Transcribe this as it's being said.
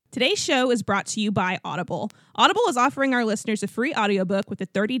Today's show is brought to you by Audible. Audible is offering our listeners a free audiobook with a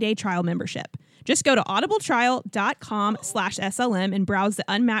 30-day trial membership. Just go to audibletrial.com/SLM and browse the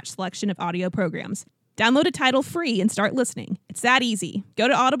unmatched selection of audio programs. Download a title free and start listening. It's that easy. Go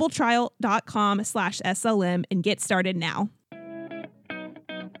to audibletrial.com/SLM and get started now.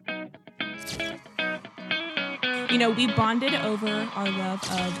 You know, we bonded over our love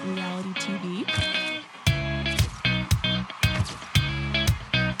of reality TV.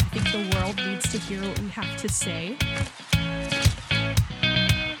 I think the world needs to hear what we have to say.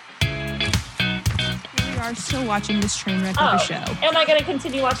 We are still watching this train wreck of a show. Am I going to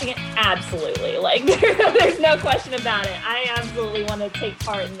continue watching it? Absolutely. Like, there's no question about it. I absolutely want to take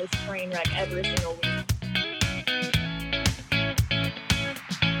part in this train wreck every single week.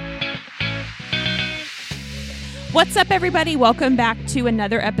 What's up, everybody? Welcome back to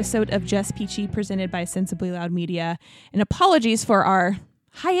another episode of Just Peachy, presented by Sensibly Loud Media. And apologies for our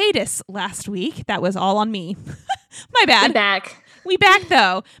hiatus last week. That was all on me. My bad. We back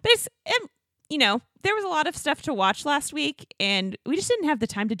though. But it's, you know, there was a lot of stuff to watch last week, and we just didn't have the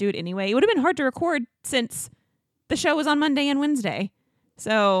time to do it anyway. It would have been hard to record since the show was on Monday and Wednesday.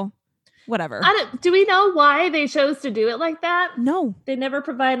 So, whatever. Do we know why they chose to do it like that? No. They never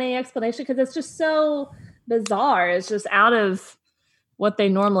provide any explanation because it's just so bizarre. It's just out of what they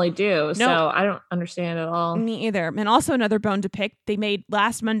normally do. No. So I don't understand at all. Me either. And also another bone to pick. They made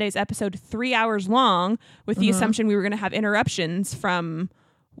last Monday's episode 3 hours long with the assumption we were going to have interruptions from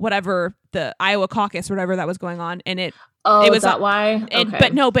whatever the Iowa caucus or whatever that was going on. And it was that why? Okay.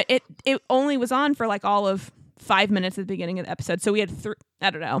 But it only was on for like all of 5 minutes at the beginning of the episode. So we had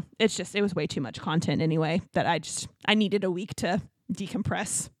I don't know. It was way too much content anyway that I needed a week to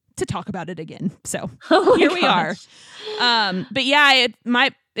decompress to talk about it again. So here we are. But yeah,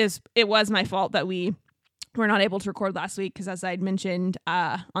 it was my fault that we were not able to record last week because, as I'd mentioned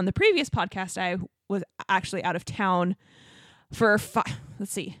on the previous podcast, I was actually out of town for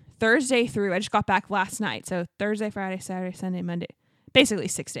Thursday through. I just got back last night. So Thursday, Friday, Saturday, Sunday, Monday, basically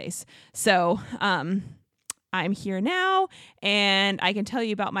 6 days. So I'm here now, and I can tell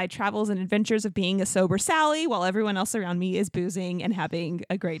you about my travels and adventures of being a sober Sally while everyone else around me is boozing and having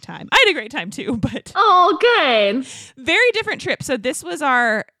a great time. I had a great time too, but oh, good. Very different trip. So this was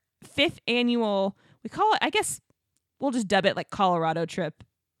our 5th annual, we call it, I guess we'll just dub it like Colorado trip.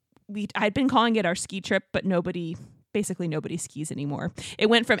 I'd been calling it our ski trip, but basically nobody skis anymore. It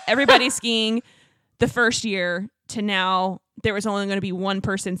went from everybody skiing the first year to now there was only going to be one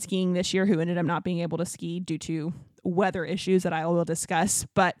person skiing this year who ended up not being able to ski due to weather issues that I will discuss.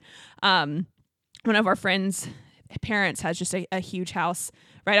 But one of our friends' parents has just a huge house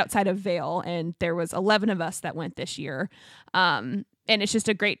right outside of Vail, and there was 11 of us that went this year. And it's just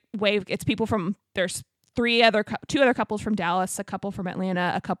a great way. It's people from, there's two other couples from Dallas, a couple from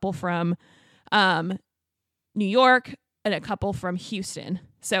Atlanta, a couple from New York, and a couple from Houston.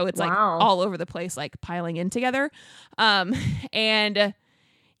 So it's like all over the place, like piling in together. And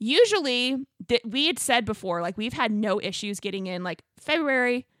usually we had said before, like we've had no issues getting in like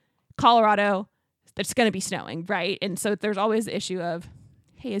February, Colorado, it's going to be snowing, right? And so there's always the issue of,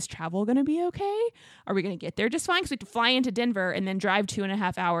 hey, is travel going to be okay? Are we going to get there just fine? Because we have to fly into Denver and then drive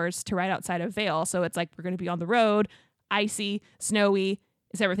 2.5 hours to right outside of Vail. So it's like we're going to be on the road, icy, snowy.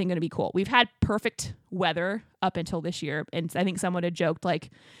 Is everything going to be cool? We've had perfect weather up until this year. And I think someone had joked, like,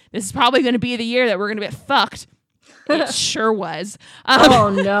 this is probably going to be the year that we're going to get fucked. It sure was.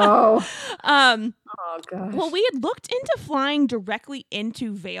 Oh, no. Oh, gosh. Well, we had looked into flying directly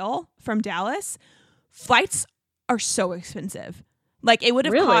into Vail from Dallas. Flights are so expensive. Like, it would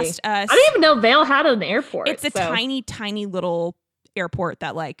have cost us. I didn't even know Vail had an airport. It's a tiny, tiny little airport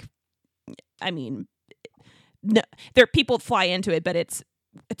that, like, I mean, no, people fly into it, but it's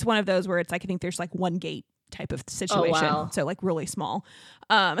one of those where it's like, I think there's like one gate type of situation. Oh, wow. So like really small.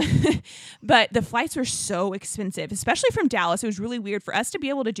 But the flights were so expensive, especially from Dallas. It was really weird for us to be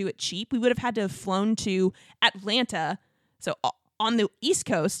able to do it cheap. We would have had to have flown to Atlanta. So on the East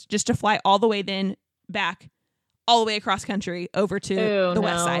Coast, just to fly all the way then back all the way across country over to the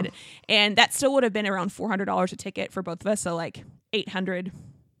West side. And that still would have been around $400 a ticket for both of us. So like $800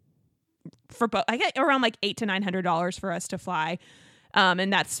 for both. I get around like $800 to $900 for us to fly.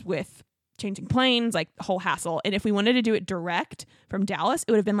 And that's with changing planes, like the whole hassle. And if we wanted to do it direct from Dallas,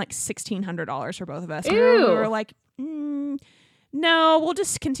 it would have been like $1,600 for both of us. We were like, no, we'll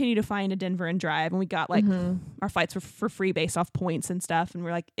just continue to fly into Denver and drive. And we got like our flights were for free based off points and stuff. And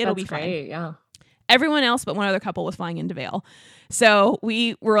we're like, it'll be fine. Great, yeah. Everyone else but one other couple was flying into Vail. So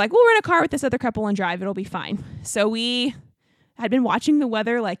we were like, we'll rent a car with this other couple and drive. It'll be fine. So we had been watching the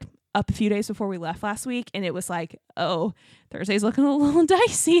weather like up a few days before we left last week, and it was like, oh, Thursday's looking a little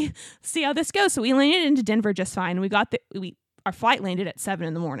dicey. See how this goes. So we landed into Denver just fine. We got our flight landed at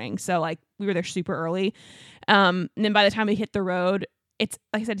 7 a.m. So like we were there super early. And then by the time we hit the road, it's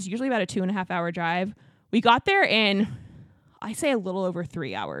like I said, it's usually about a 2.5 hour drive. We got there in, I say, a little over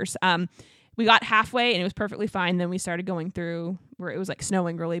 3 hours. We got halfway and it was perfectly fine. Then we started going through where it was like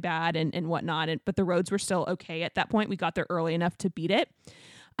snowing really bad and whatnot. But the roads were still okay at that point. We got there early enough to beat it.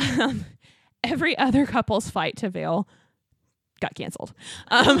 Every other couple's flight to Vail got canceled.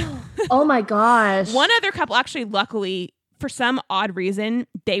 Oh my gosh. One other couple, actually, luckily, for some odd reason,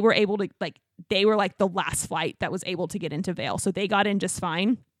 they were able to they were like the last flight that was able to get into Vail. So they got in just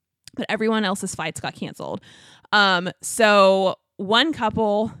fine, but everyone else's flights got canceled. So one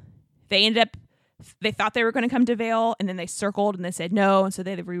couple, they thought they were going to come to Vail, and then they circled and they said no. And so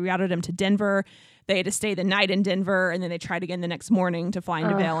they rerouted them to Denver. They had to stay the night in Denver, and then they tried again the next morning to fly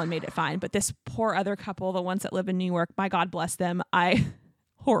into Vail and made it fine. But this poor other couple, the ones that live in New York, my God bless them.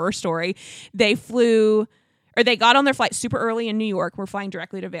 Horror story. They got on their flight super early in New York. We're flying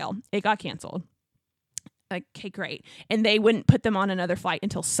directly to Vail. It got canceled. Like, okay, great. And they wouldn't put them on another flight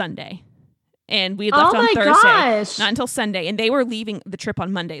until Sunday. And we had left on Thursday, gosh. not until Sunday. And they were leaving the trip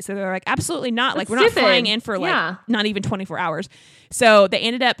on Monday. So they're like, absolutely not. Like, we're not flying in for not even 24 hours. So they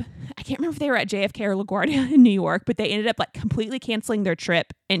ended up, I can't remember if they were at JFK or LaGuardia in New York, but they ended up like completely canceling their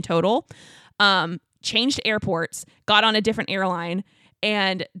trip in total, changed airports, got on a different airline.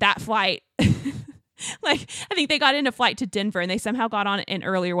 And that flight, like, I think they got in a flight to Denver and they somehow got on an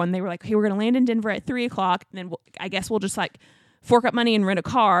earlier one. They were like, hey, we're going to land in Denver at 3:00. And then I guess we'll just like fork up money and rent a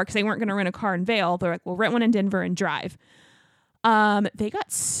car, because they weren't going to rent a car in Vail. They're like, we'll rent one in Denver and drive. They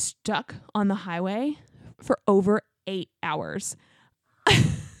got stuck on the highway for over 8 hours.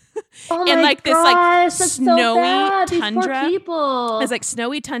 Oh my and like gosh, this like snowy tundra. People. It's like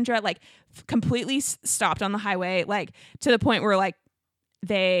snowy tundra, like completely stopped on the highway, like to the point where like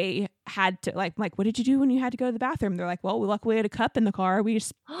they had to like, what did you do when you had to go to the bathroom? They're like, well, we luckily had a cup in the car. We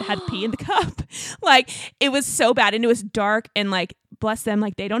just had to pee in the cup. Like, it was so bad. And it was dark, and like, bless them,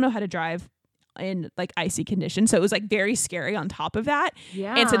 like they don't know how to drive in like icy conditions. So it was like very scary on top of that.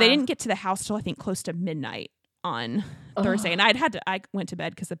 Yeah. And so they didn't get to the house till I think close to midnight on Thursday. And I went to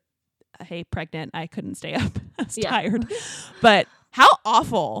bed because hey, pregnant, I couldn't stay up. I was tired. But how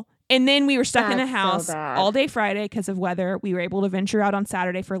awful. And then we were stuck in the house all day Friday because of weather. We were able to venture out on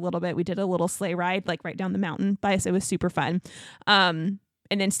Saturday for a little bit. We did a little sleigh ride, like right down the mountain by us. It was super fun. And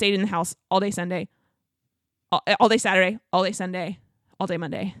then stayed in the house all day Sunday, all day Saturday, all day Sunday, all day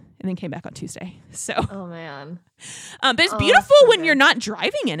Monday, and then came back on Tuesday. So, oh man. But it's beautiful when you're not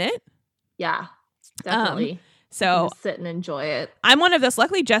driving in it. Yeah, definitely. So just sit and enjoy it. I'm one of those.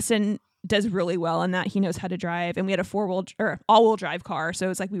 Luckily, Justin does really well in that. He knows how to drive, and we had a all-wheel drive car, so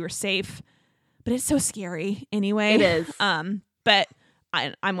it's like we were safe, but it's so scary anyway. It is. But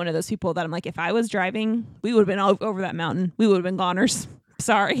I'm one of those people that I'm like, if I was driving, we would have been all over that mountain. We would have been goners.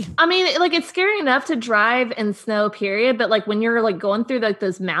 Sorry. I mean, like, it's scary enough to drive in snow, period. But like when you're like going through like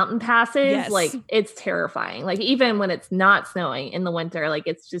those mountain passes, like it's terrifying. Like even when it's not snowing in the winter, like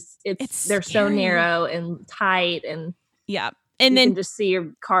it's they're scary. So narrow and tight, and and then you can just see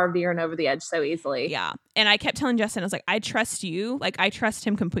your car veering over the edge so easily. Yeah. And I kept telling Justin, I was like, I trust you. Like, I trust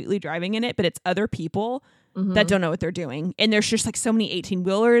him completely driving in it, but it's other people that don't know what they're doing. And there's just like so many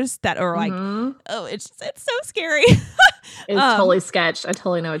 18-wheelers that are like, oh, it's so scary. It's totally sketched. I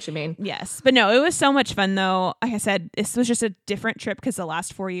totally know what you mean. Yes. But no, it was so much fun though. Like I said, this was just a different trip because the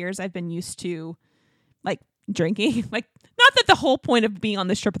last 4 years I've been used to like drinking. Like, not that the whole point of being on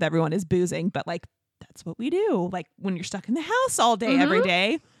this trip with everyone is boozing, but like, that's what we do. Like when you're stuck in the house all day, every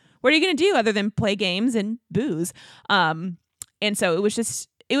day, what are you going to do other than play games and booze? And so it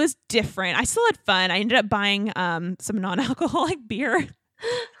was different. I still had fun. I ended up buying some non-alcoholic beer.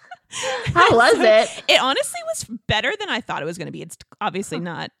 How was it? It honestly was better than I thought it was going to be. It's obviously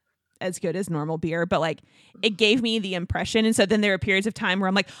not as good as normal beer, but like it gave me the impression. And so then there were periods of time where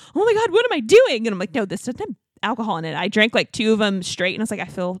I'm like, oh my God, what am I doing? And I'm like, no, this doesn't have alcohol in it. I drank like 2 of them straight, and I was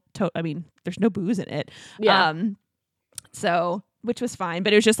like, I mean, there's no booze in it. Yeah. So, which was fine,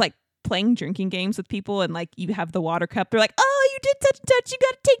 but it was just like playing drinking games with people, and like you have the water cup. They're like, oh, you did such and such. You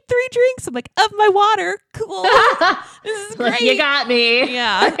got to take 3 drinks. I'm like, of my water. Cool. This is great. You got me.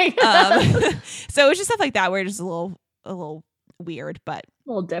 Yeah. So it was just stuff like that where it's just a little weird, but a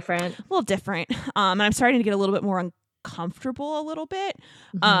little different. And I'm starting to get a little bit more uncomfortable a little bit.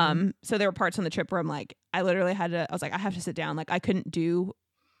 So there were parts on the trip where I'm like, I was like, I have to sit down. Like I tried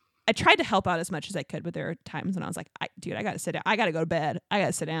to help out as much as I could, but there were times when I was like, I got to sit down. I got to go to bed. I got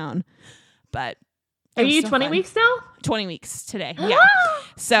to sit down. But Are you 20 weeks now? 20 weeks today. Yeah.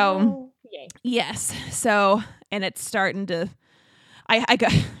 So, yes. So, and it's starting to, I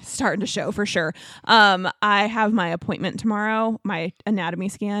got starting to show for sure. I have my appointment tomorrow, my anatomy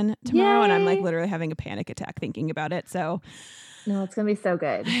scan tomorrow. Yay. And I'm like literally having a panic attack thinking about it. So, no, it's going to be so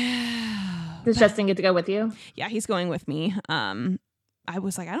good. Does Justin get to go with you? Yeah, he's going with me. I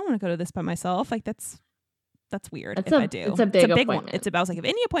was like, I don't want to go to this by myself. Like that's weird I do. It's a big appointment. One. I was like, if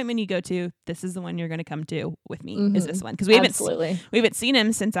any appointment you go to, this is the one you're going to come to with me. Mm-hmm. Is this one? Because we haven't seen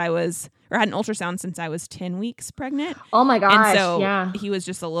him since I was, or had an ultrasound since I was 10 weeks pregnant. Oh my gosh. And so he was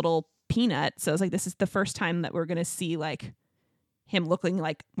just a little peanut. So I was like, this is the first time that we're going to see like him looking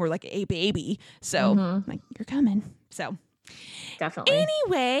like more like a baby. So I'm like, you're coming. So definitely.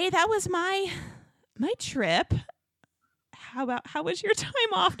 Anyway, that was my trip. How was your time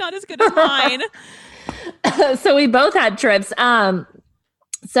off? Not as good as mine. So we both had trips. As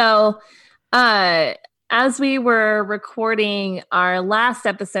we were recording our last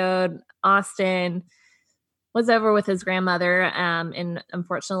episode, Austin was over with his grandmother. And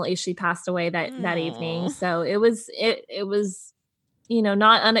unfortunately she passed away that evening. So it was,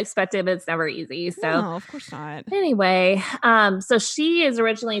 not unexpected, but it's never easy. So no, of course not. Anyway, so she is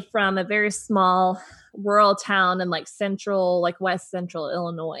originally from a very small rural town in like west central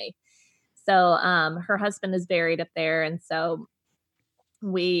Illinois. So her husband is buried up there, and so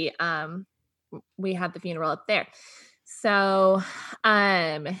we had the funeral up there. So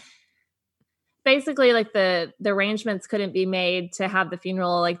basically like the arrangements couldn't be made to have the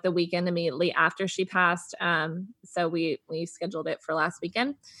funeral like the weekend immediately after she passed. So we scheduled it for last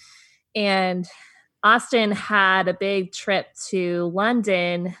weekend. And Austin had a big trip to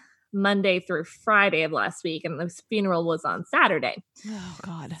London Monday through Friday of last week, and the funeral was on Saturday. Oh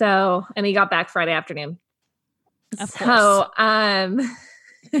God. So, and he got back Friday afternoon. Of course.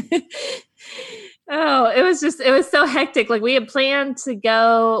 It was so hectic. Like we had planned to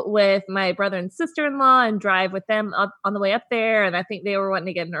go with my brother and sister-in-law and drive with them up on the way up there. And I think they were wanting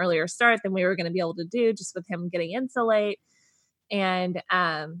to get an earlier start than we were going to be able to do just with him getting in so late. And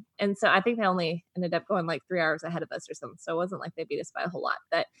so I think they only ended up going like 3 hours ahead of us or something. So it wasn't like they beat us by a whole lot,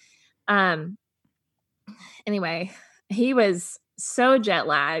 but, anyway, he was so jet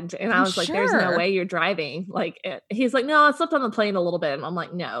lagged, and I was like, there's no way you're driving. Like, he's like, no, I slept on the plane a little bit. And I'm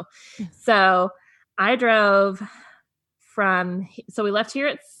like, no. So I drove so we left here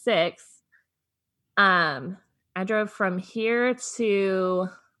at 6. I drove from here to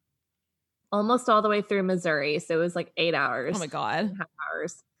almost all the way through Missouri. So it was like 8 hours. Oh my God. 8.5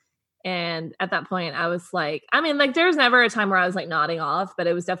 hours. And at that point I was like, I mean, like there's never a time where I was like nodding off, but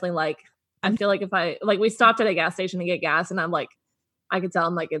it was definitely like, I feel like we stopped at a gas station to get gas, and I'm like, I could tell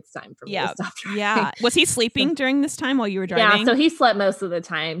him like it's time for me to stop driving. Yeah. Was he sleeping during this time while you were driving? Yeah. So he slept most of the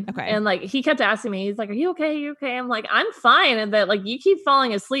time. Okay. And like he kept asking me, he's like, "Are you okay? Are you okay?" I'm like, "I'm fine." And that like you keep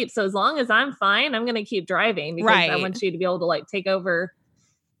falling asleep, so as long as I'm fine, I'm gonna keep driving because I want you to be able to like take over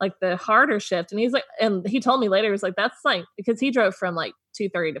like the harder shift. And he's like, and he told me later, he was like, that's like because he drove from like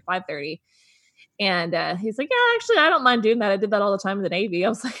 2:30 to 5:30. And he's like, yeah, actually, I don't mind doing that. I did that all the time in the Navy. I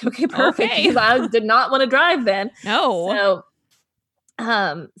was like, okay, perfect. Because I did not want to drive then. No.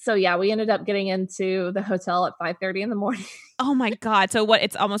 So yeah, we ended up getting into the hotel at 5:30 in the morning. Oh my God. So what?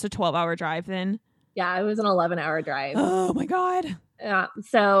 It's almost a 12-hour drive then? Yeah, it was an 11-hour drive. Oh my God. Yeah.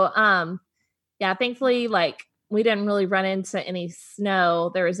 So, yeah, thankfully, like we didn't really run into any snow.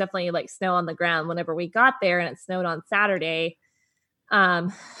 There was definitely like snow on the ground whenever we got there, and it snowed on Saturday.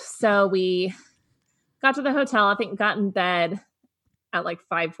 So we got to the hotel, I think got in bed at like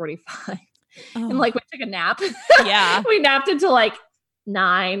 5:45 and like we took a nap. Yeah. We napped until like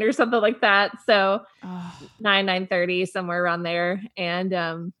 9 or something like that. So 9:30, somewhere around there.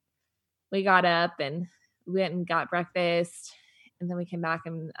 And, we got up and went and got breakfast, and then we came back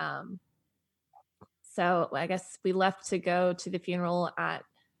and, so I guess we left to go to the funeral at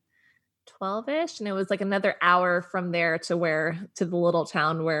 12-ish, and it was like another hour from there to the little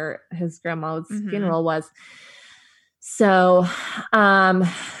town where his grandma's funeral was. So,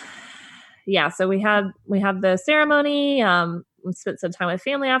 yeah, so we had the ceremony, we spent some time with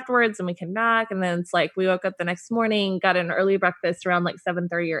family afterwards, and we came back, and then it's like we woke up the next morning, got an early breakfast around like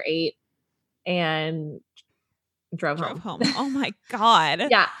 7:30 or 8, and drove home. Oh my God.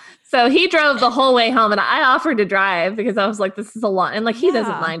 Yeah. So he drove the whole way home, and I offered to drive because I was like, this is a lot. And like, he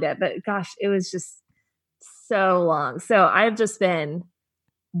doesn't mind it, but gosh, it was just so long. So I've just been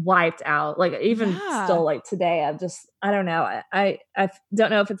wiped out. Like even still like today, I don't know. I don't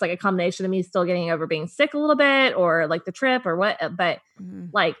know if it's like a combination of me still getting over being sick a little bit or like the trip or what, but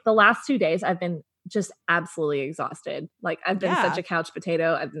like the last 2 days I've been just absolutely exhausted. Like I've been such a couch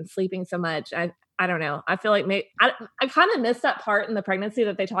potato. I've been sleeping so much. I don't know. I feel like maybe I kind of missed that part in the pregnancy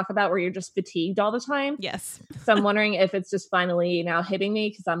that they talk about where you're just fatigued all the time. Yes. So I'm wondering if it's just finally now hitting me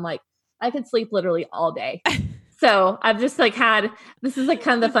because I'm like, I could sleep literally all day. So I've just like this is like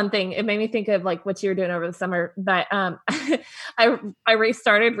kind of the fun thing. It made me think of like what you were doing over the summer. But I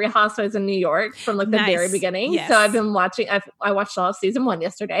restarted Real Housewives in New York from like the very beginning. Yes. So I've been watching. I watched all of season 1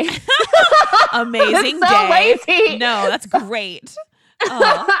 yesterday. Amazing so day. Lazy. No, that's great.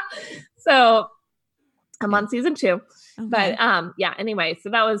 Oh. So I'm on season 2. Okay. But yeah. Anyway, so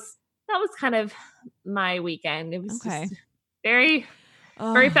that was kind of my weekend. It was just very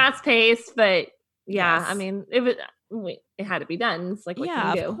fast paced, but. Yeah, yes. I mean, it had to be done. It's like, what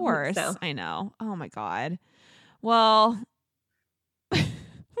can you do? Of course. So. I know. Oh my God. Well, we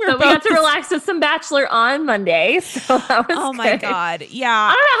got to relax with some Bachelor on Monday. So that was my God. Yeah.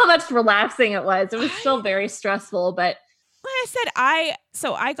 I don't know how much relaxing it was. It was still very stressful, but like I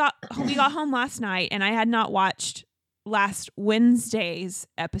said, we got home last night and I had not watched last Wednesday's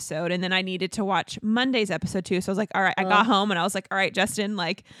episode, and then I needed to watch Monday's episode too. So I was like, all right, I got home and I was like, all right, Justin,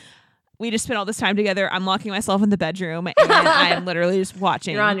 like, we just spent all this time together. I'm locking myself in the bedroom and I'm literally just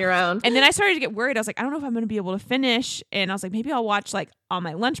watching. You're on your own. And then I started to get worried. I was like, I don't know if I'm going to be able to finish. And I was like, maybe I'll watch like on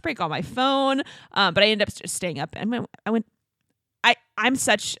my lunch break on my phone. But I ended up just staying up. And I'm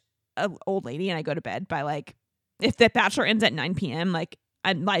such an old lady and I go to bed by like, if the Bachelor ends at 9 p.m., like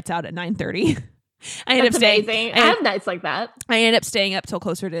I'm lights out at 9:30. I ended up staying. Amazing. I have nights like that. I ended up staying up till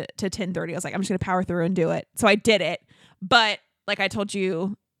closer to 10:30. I was like, I'm just going to power through and do it. So I did it. But like I told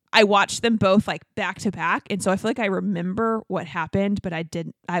you, I watched them both like back to back. And so I feel like I remember what happened, but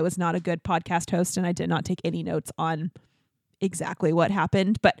I was not a good podcast host and I did not take any notes on exactly what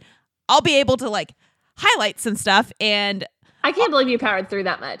happened, but I'll be able to like highlight some stuff. And I can't believe you powered through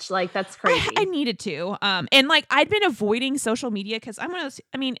that much. Like that's crazy. I needed to. And like I'd been avoiding social media because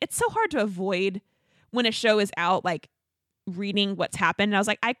it's so hard to avoid when a show is out, like reading what's happened. And I was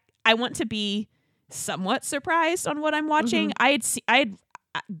like, I want to be somewhat surprised on what I'm watching. Mm-hmm. I had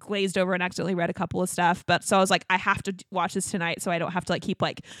glazed over and accidentally read a couple of stuff, but so I was like, I have to watch this tonight so I don't have to like keep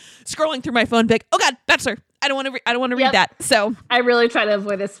like scrolling through my phone, be like, oh God, Bachelor, I don't want to read that. So I really try to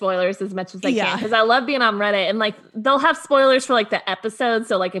avoid the spoilers as much as I can because I love being on Reddit and like they'll have spoilers for like the episode.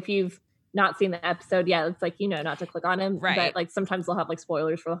 So like if you've not seen the episode, it's like not to click on them. Right. But like sometimes they'll have like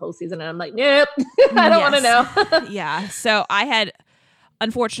spoilers for the whole season, and I'm like, nope, I don't want to know. Yeah. So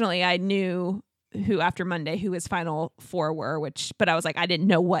unfortunately, I knew who after Monday who his final 4 were, but I was like, I didn't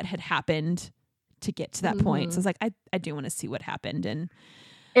know what had happened to get to that point. So I was like, I do want to see what happened. And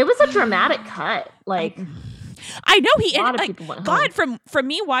it was a dramatic cut. Like I know he ended like God from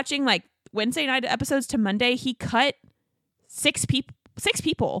me watching like Wednesday night episodes to Monday, he cut 6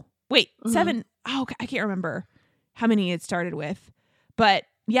 people. Wait, 7. Oh, I can't remember how many it started with, but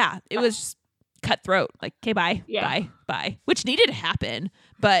yeah, it was just cutthroat. Like, okay, bye, which needed to happen.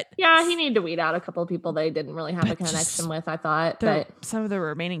 But yeah, he needed to weed out a couple of people they didn't really have a connection with, I thought. But some of the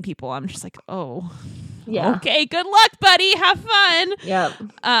remaining people, I'm just like, oh, yeah, okay, good luck, buddy. Have fun. Yep.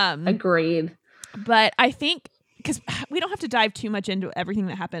 Agreed. But I think because we don't have to dive too much into everything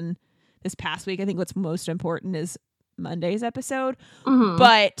that happened this past week. I think what's most important is Monday's episode. Mm-hmm.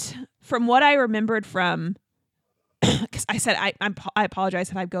 But from what I remembered from, because I said I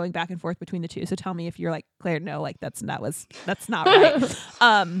apologize if I'm going back and forth between the two. So tell me if you're like, Claire, no, like that's not right.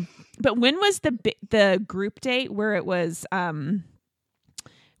 But when was the group date where it was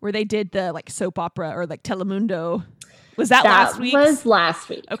where they did the like soap opera or like Telemundo? Was that last week? That was last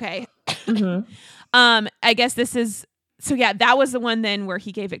week. Okay. Mm-hmm. I guess this is. So yeah, that was the one then where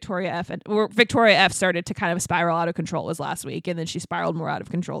he gave Victoria F. Or Victoria F. started to kind of spiral out of control was last week, and then she spiraled more out of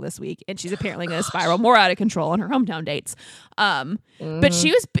control this week, and she's apparently going to spiral more out of control on her hometown dates. But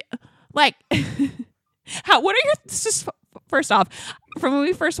she was like, what are your just first off, from when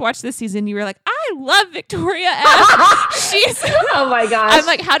we first watched this season, you were like, I love Victoria F. She's oh my gosh. I'm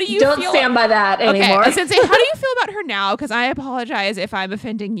like, how do you don't stand by that anymore? I was gonna say, how do you feel about her now? Because I apologize if I'm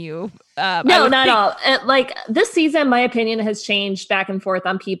offending you. No, not at all. Like this season, my opinion has changed back and forth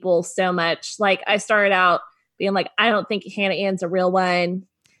on people so much. Like I started out being like, I don't think Hannah Ann's a real one,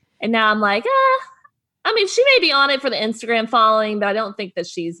 and now I'm like, I mean, she may be on it for the Instagram following, but I don't think that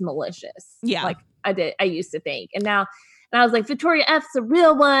she's malicious. Yeah, like I used to think, and now. And I was like, Victoria F's a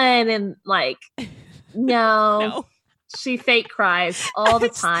real one. And like, no. She fake cries all the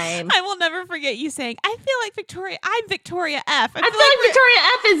time. I will never forget you saying, I feel like I'm Victoria F. I feel like Victoria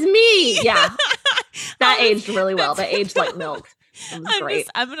F is me. Yeah. That aged really well. That aged like milk. It was great.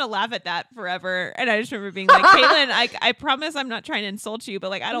 I'm going to laugh at that forever. And I just remember being like, Caitlin, I promise I'm not trying to insult you, but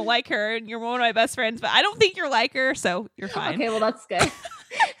like, I don't like her and you're one of my best friends, but I don't think you're like her. So you're fine. Okay, well, that's good.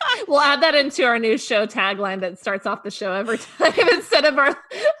 We'll add that into our new show tagline that starts off the show every time instead of our.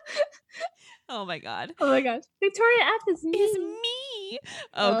 Oh my god. Oh my gosh. Victoria F is me. Is me.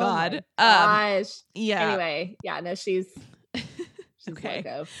 Oh god. Gosh. Yeah. Anyway, yeah, no, she's okay.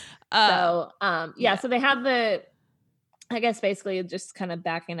 Loco. So they have the, I guess basically just kind of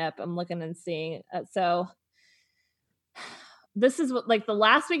backing up. I'm looking and seeing. So this is what, like, the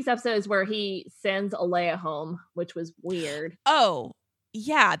last week's episode is where he sends Alea home, which was weird. Oh,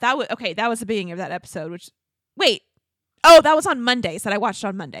 yeah. That was the beginning of that episode, that was on Mondays that I watched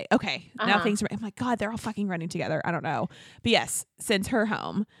on Monday. Okay. Now things are, oh my God, they're all fucking running together. I don't know. But yes, sends her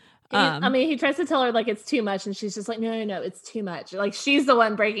home. He tries to tell her like it's too much, and she's just like, no, it's too much. Like, she's the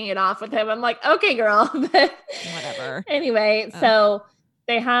one breaking it off with him. I'm like, okay, girl. But whatever. Anyway, so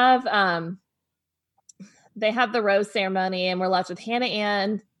they have the rose ceremony, and we're left with Hannah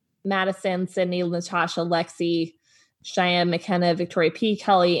Ann, Madison, Sydney, Natasha, Lexi, Cheyenne, McKenna, Victoria P,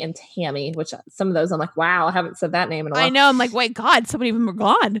 Kelly, and Tammy, which some of those I'm like, wow, I haven't said that name in a while. I know. I'm like, wait, God, so many of them are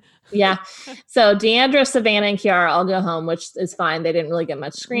gone. Yeah. So Deandra, Savannah, and Kiara all go home, which is fine. They didn't really get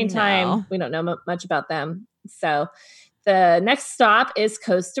much screen time. No. We don't know much about them. So the next stop is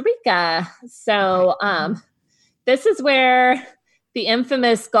Costa Rica. So this is where the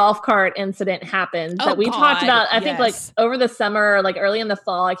infamous golf cart incident happened that we talked about, I think, like over the summer, like early in the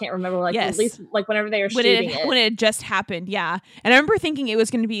fall. I can't remember, like at least like whenever they were shooting it. When it just happened, yeah. And I remember thinking it was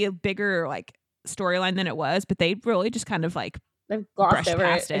going to be a bigger like storyline than it was, but they really just kind of like they've glossed over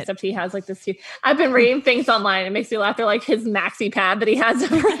it. Except he has like this. I've been reading things online. It makes me laugh. They're like his maxi pad that he has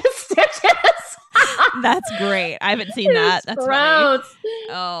over his stitches. That's great. I haven't seen that. That's gross. Funny.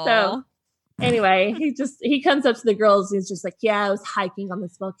 Oh. So, anyway, he comes up to the girls. He's just like, yeah, I was hiking on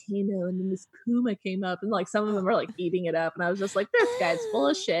this volcano, and then this puma came up, and like some of them are like eating it up, and I was just like, this guy's full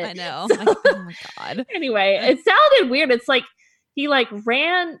of shit. I know. So, like, oh my God. Anyway, it sounded weird. It's like he like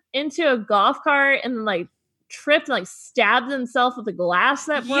ran into a golf cart and like tripped and like stabbed himself with a glass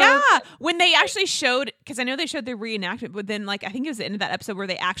that broke. Yeah, when they actually showed, because I know they showed the reenactment, but then like I think it was the end of that episode where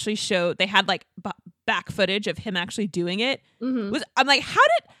they actually showed, they had like back footage of him actually doing it. Mm-hmm. I'm like, how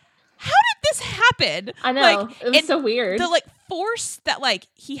did this happen? I know. Like, it was so weird. The like force that like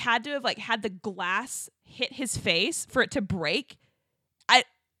he had to have like had the glass hit his face for it to break.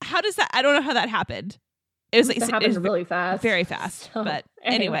 How does that? I don't know how that happened. It happened really fast. Very fast. So, but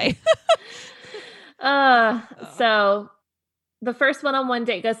anyway. So the first one-on-one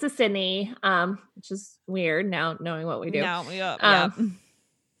date goes to Sydney, which is weird now knowing what we do.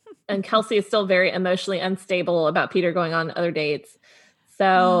 And Kelsey is still very emotionally unstable about Peter going on other dates.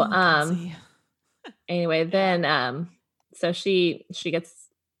 So, anyway, then, so she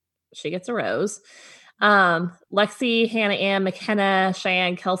gets a rose. Lexi, Hannah Ann, McKenna,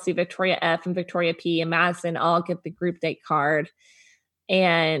 Cheyenne, Kelsey, Victoria F, and Victoria P, and Madison all get the group date card.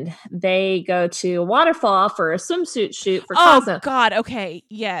 And they go to a waterfall for a swimsuit shoot for Cosmo. Oh, God. Okay.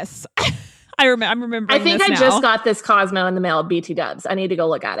 Yes. I'm remembering. I think I just got this Cosmo in the mail, BT Dubs. I need to go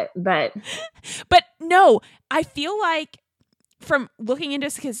look at it. But no, I feel like from looking into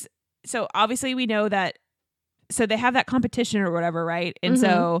this, because so obviously we know that, so they have that competition or whatever, right? And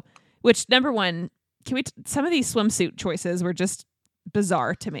so, which number one, some of these swimsuit choices were just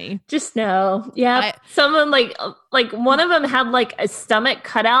bizarre to me. Just no. Yeah. Someone like one of them had like a stomach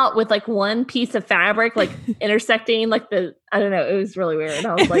cut out with like one piece of fabric like intersecting like I don't know, it was really weird.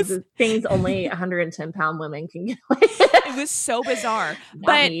 I was like, the things only 110-pound women can get away with. It was so bizarre.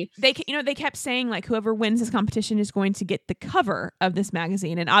 But they kept saying like whoever wins this competition is going to get the cover of this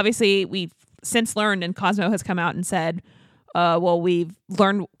magazine. And obviously we've since learned, and Cosmo has come out and said, well, we've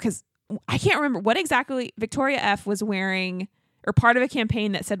learned, because I can't remember what exactly Victoria F was wearing, or part of a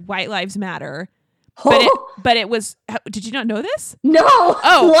campaign that said White Lives Matter. But it was, did you not know this? No.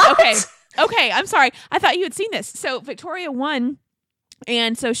 Oh, what? Okay. I'm sorry. I thought you had seen this. So Victoria won.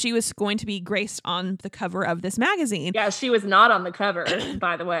 And so she was going to be graced on the cover of this magazine. Yeah, she was not on the cover,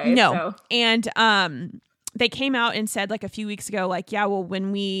 by the way. No. So. And they came out and said like a few weeks ago, like, yeah, well,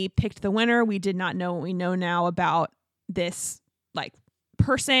 when we picked the winner, we did not know what we know now about this like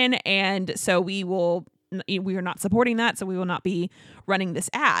person. And so we are not supporting that. So we will not be running this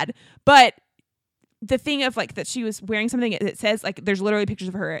ad. But the thing of like that she was wearing something, it says like, there's literally pictures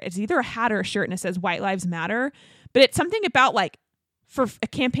of her. It's either a hat or a shirt and it says White Lives Matter, but it's something about like for a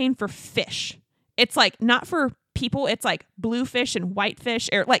campaign for fish. It's like not for people. It's like blue fish and white fish,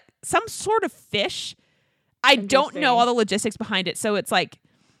 or like some sort of fish. I don't know all the logistics behind it. So it's like,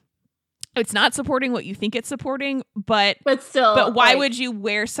 it's not supporting what you think it's supporting, but still, but why would you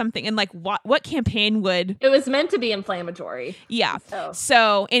wear something? And like, what campaign would? It was meant to be inflammatory. Yeah.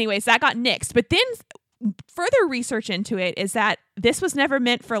 So anyways, that got nixed. But then further research into it is that this was never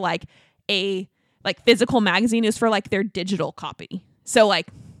meant for like a like physical magazine. It was for like their digital copy. So like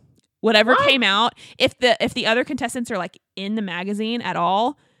whatever came out, if the other contestants are like in the magazine at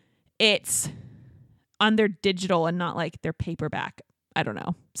all, it's on their digital and not like their paperback. I don't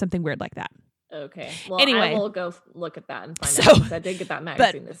know, something weird like that. Okay. Well, anyway, I will go look at that and find out, because I did get that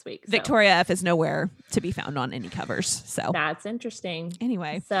magazine this week. So. Victoria F is nowhere to be found on any covers. So that's interesting.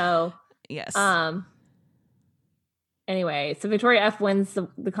 Anyway. So yes. Anyway, so Victoria F wins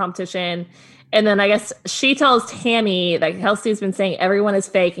the competition. And then I guess she tells Tammy that Kelsey's been saying everyone is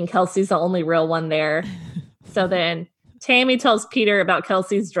fake and Kelsey's the only real one there. So then Tammy tells Peter about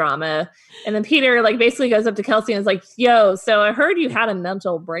Kelsey's drama. And then Peter like basically goes up to Kelsey and is like, yo, so I heard you had a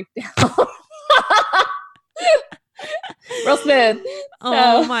mental breakdown. Real smooth.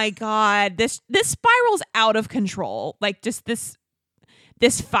 Oh my God. This spirals out of control. Like just this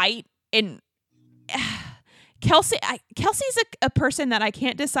fight in Kelsey's a person that I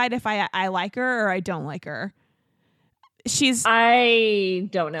can't decide if I like her or I don't like her. I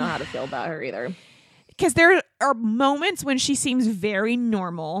don't know how to feel about her either. Because there are moments when she seems very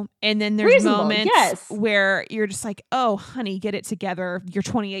normal, and then there's moments where you're just like, oh, honey, get it together. You're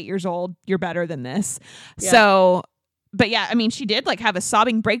 28 years old. You're better than this. Yeah. So, but yeah, I mean, she did like have a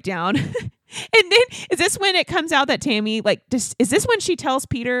sobbing breakdown. And then is this when it comes out that Tammy, like, is this when she tells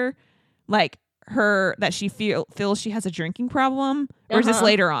Peter, like, that she feels she has a drinking problem? Or is this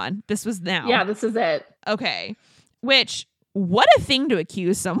later on? This was now. Yeah, this is it. Okay. Which, what a thing to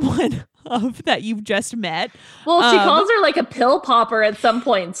accuse someone of that you've just met. Well, she calls her like a pill popper at some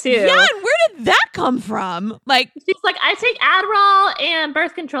point too. Yeah, and where did that come from? Like, she's like, I take Adderall and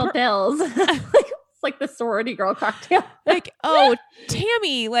birth control pills. It's like the sorority girl cocktail. Like, oh,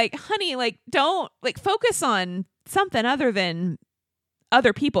 Tammy, like, honey, like, don't like focus on something other than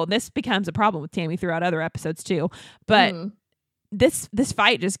other people. This becomes a problem with Tammy throughout other episodes too. But this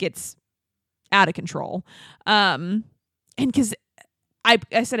fight just gets out of control. And because I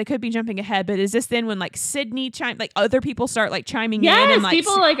said I could be jumping ahead, but is this then when like Sydney like other people start like chiming in? And like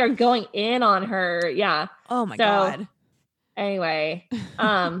people like are going in on her. Yeah. Oh my God. Anyway,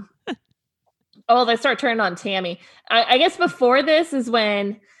 they start turning on Tammy. I guess before this is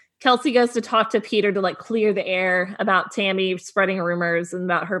when Kelsey goes to talk to Peter to like clear the air about Tammy spreading rumors and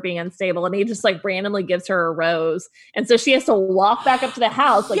about her being unstable. And he just like randomly gives her a rose. And so she has to walk back up to the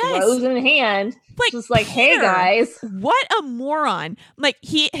house, like rose in hand. Like, just like, Peter, hey guys. What a moron. Like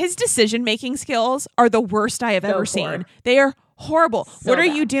his decision-making skills are the worst I have ever seen. They are horrible. What are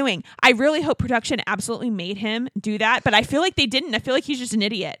you doing? I really hope production absolutely made him do that, but I feel like they didn't. I feel like he's just an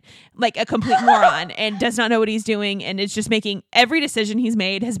idiot, like a complete moron, and does not know what he's doing, and is just making every decision he's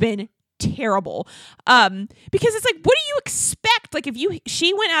made has been terrible. Because it's like, what do you expect? Like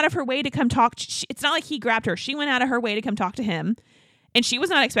she went out of her way to come talk. It's not like he grabbed her. She went out of her way to come talk to him. And she was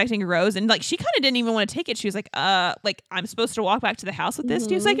not expecting a rose. And like, she kind of didn't even want to take it. She was like, I'm supposed to walk back to the house with this.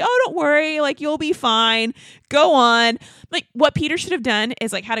 Dude's like, oh, don't worry. Like, you'll be fine. Go on. Like, what Peter should have done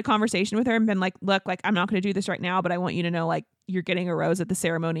is like had a conversation with her and been like, look, like, I'm not going to do this right now, but I want you to know, like, you're getting a rose at the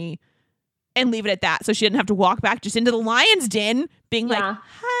ceremony, and leave it at that. So she didn't have to walk back just into the lion's den being like,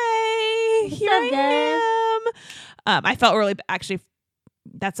 hi, here I am. I felt really, actually,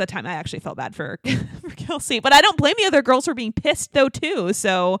 that's the time I actually felt bad for Kelsey, but I don't blame the other girls for being pissed though too.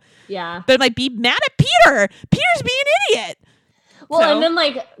 So yeah, but like be mad at Peter. Peter's being an idiot. Well, and then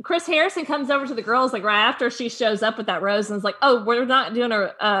like Chris Harrison comes over to the girls like right after she shows up with that rose and is like, oh, we're not doing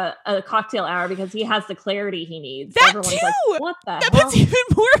a cocktail hour because he has the clarity he needs. That everyone's too. Like, what the that hell? puts even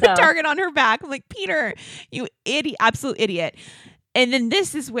more of a target on her back. I'm like, Peter, you idiot, absolute idiot. And then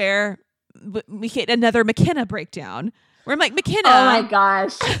this is where we get another McKenna breakdown. Where I'm like, McKenna. Oh my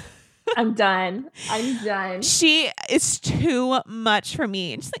gosh. I'm done. She is too much for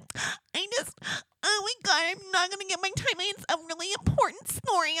me. And she's like, oh my God, I'm not going to get my time. It's a really important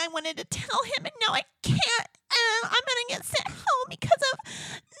story I wanted to tell him, and now I can't. I'm going to get sent home because of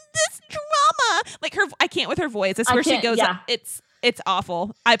this drama. Like I can't with her voice. I swear she goes, it's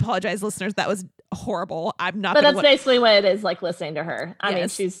awful. I apologize, listeners. That was horrible. I'm not. But that's basically what it is like listening to her. I mean,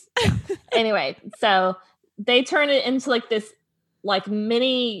 she's, anyway, so they turn it into like this like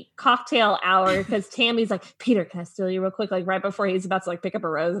mini cocktail hour because Tammy's like, Peter, can I steal you real quick? Like right before he's about to like pick up a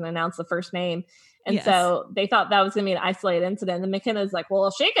rose and announce the first name. And so they thought that was going to be an isolated incident. And McKenna's like, well,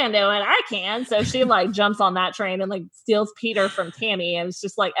 if she can do it, I can. So she like jumps on that train and like steals Peter from Tammy. And it's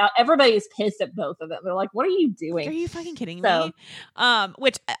just like, everybody's pissed at both of them. They're like, what are you doing? Are you fucking kidding me?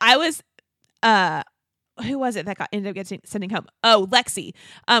 Which I was, who was it that ended up getting sending home? Oh, Lexi.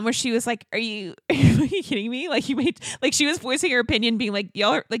 Where she was like, are you kidding me? Like you made, like she was voicing her opinion being like,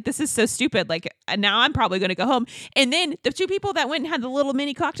 y'all are like, this is so stupid. Like now I'm probably going to go home. And then the two people that went and had the little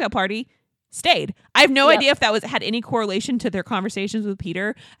mini cocktail party stayed. I have no idea if that had any correlation to their conversations with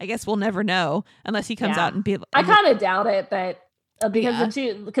Peter. I guess we'll never know unless he comes out and be. I kind of doubt it, but because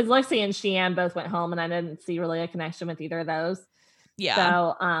Lexi and Sheehan both went home, and I didn't see really a connection with either of those. Yeah.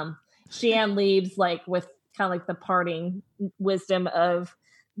 So Sheehan leaves like with kind of like the parting wisdom of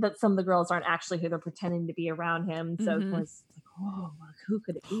that some of the girls aren't actually who they're pretending to be around him. So it was like, oh, who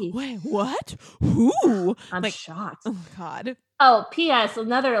could it be? Wait, what? Who? I'm shocked. Oh God. Oh, P.S.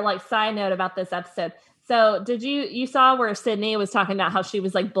 Another like side note about this episode. So did you saw where Sydney was talking about how she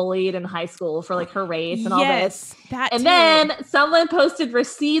was like bullied in high school for like her race and all this? And then someone posted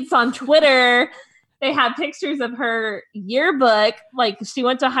receipts on Twitter. They had pictures of her yearbook. Like she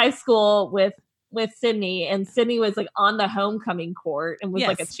went to high school with Sydney, and Sydney was like on the homecoming court and was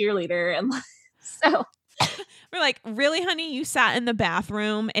like a cheerleader. And so we're like, really, honey, you sat in the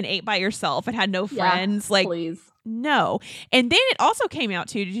bathroom and ate by yourself and had no friends. Like, please. No. And then it also came out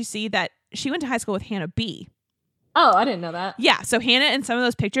too. Did you see that she went to high school with Hannah B? Oh, I didn't know that. Yeah. So Hannah, in some of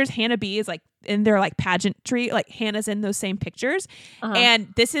those pictures, Hannah B is like in their like pageantry, like Hannah's in those same pictures.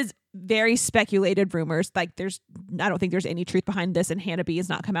 And this is very speculated rumors. Like I don't think there's any truth behind this, and Hannah B has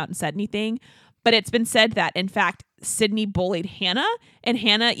not come out and said anything. But it's been said that, in fact, Sydney bullied Hannah, and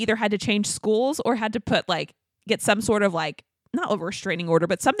Hannah either had to change schools or had to get some sort of like, not a restraining order,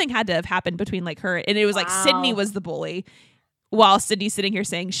 but something had to have happened between like her. And it was like Sydney was the bully while Sydney's sitting here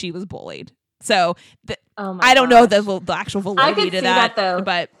saying she was bullied. So I don't know the actual validity to that though.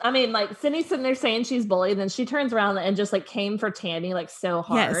 But I mean, like Sydney's sitting there saying she's bullied, then she turns around and just like came for Tammy like so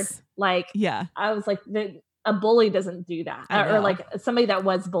hard. Yes. Like, I was like, a bully doesn't do that, or like somebody that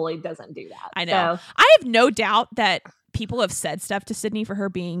was bullied doesn't do that. I know. So, I have no doubt that people have said stuff to Sydney for her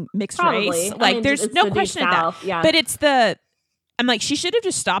being mixed race. Like, there's no question of that. Yeah. But I'm like, she should have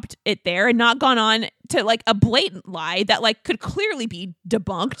just stopped it there and not gone on to like a blatant lie that like could clearly be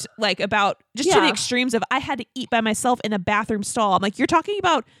debunked, like about just to the extremes of I had to eat by myself in a bathroom stall. I'm like, you're talking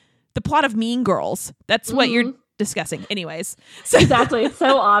about the plot of Mean Girls. That's what you're discussing. Anyways. So exactly. It's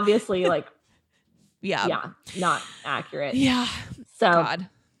so obviously like, not accurate. Yeah. So God.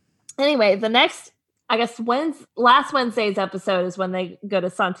 Anyway, the next, I guess last Wednesday's episode is when they go to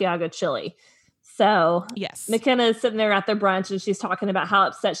Santiago, Chile. So McKenna is sitting there at their brunch, and she's talking about how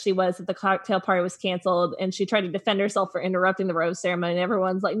upset she was that the cocktail party was canceled, and she tried to defend herself for interrupting the rose ceremony, and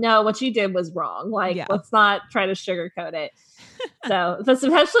everyone's like, no, what you did was wrong. Like, let's not try to sugarcoat it. So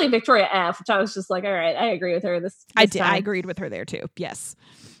especially Victoria F, which I was just like, all right, I agree with her. I agreed with her there too. Yes.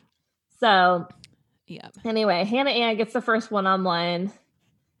 So anyway, Hannah Ann gets the first one-on-one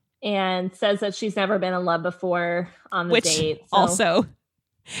and says that she's never been in love before on the date. So. Also,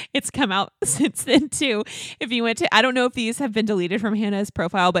 it's come out since then too. If you went to, I don't know if these have been deleted from Hannah's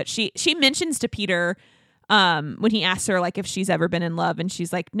profile, but she mentions to Peter when he asks her like if she's ever been in love, and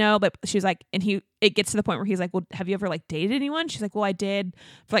she's like no, but she's like, and it gets to the point where he's like, well, have you ever like dated anyone? She's like, well, I did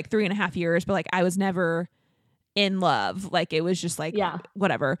for like 3.5 years, but like I was never in love. Like it was just like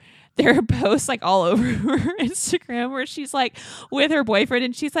whatever. There are posts like all over her Instagram where she's like with her boyfriend,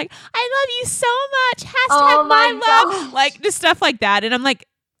 and she's like, I love you so much, hashtag my love, like just stuff like that. And I'm like,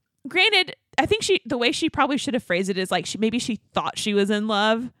 granted, I think the way she probably should have phrased it is like maybe she thought she was in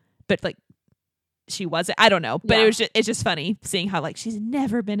love, but like she wasn't. I don't know, but it's just funny seeing how like she's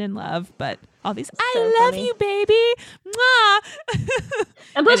never been in love, but all these I love you, baby, mwah.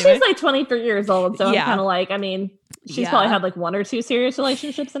 And plus she's like 23 years old, so I'm kind of like, I mean, she's probably had like 1 or 2 serious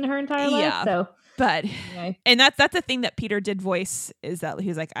relationships in her entire life. So, but and that's the thing that Peter did voice, is that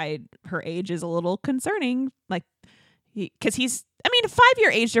he's like, her age is a little concerning, like because he's, I mean, a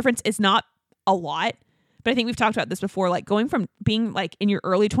 5-year age difference is not a lot. But I think we've talked about this before, like going from being like in your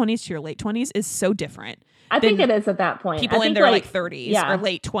early 20s to your late 20s is so different. I think it is at that point. People in their like 30s or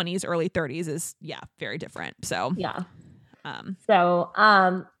late 20s, early 30s is very different. So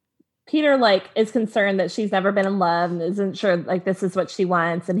Peter like is concerned that she's never been in love and isn't sure like this is what she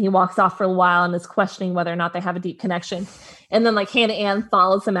wants, and he walks off for a while and is questioning whether or not they have a deep connection. And then like Hannah Ann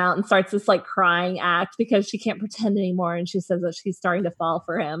follows him out and starts this like crying act because she can't pretend anymore, and she says that she's starting to fall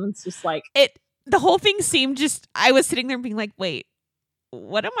for him. It's just like the whole thing seemed I was sitting there being like, wait,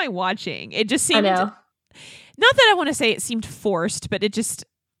 what am I watching? It just seemed, not that I want to say it seemed forced, but it just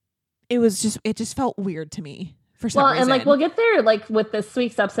felt weird to me for some reason. And like we'll get there like with this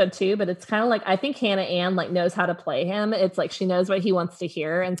week's episode too, but it's kind of like I think Hannah Ann like knows how to play him. It's like she knows what he wants to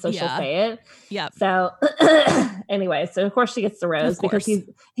hear, and so she'll say it. Yep. So anyway, so of course she gets the rose because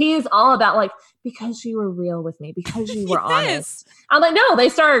he's all about like, because you were real with me, because you were honest. I'm like, no, they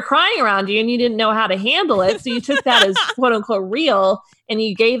started crying around you and you didn't know how to handle it, so you took that as quote unquote real and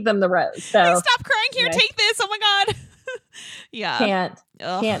you gave them the rose. So hey, stop crying here, take this. Oh my god. Yeah,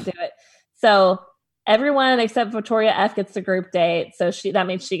 can't do it. So everyone except Victoria F gets the group date, so that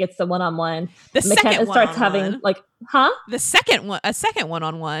means she gets the one-on-one. The McKenna starts having like, the second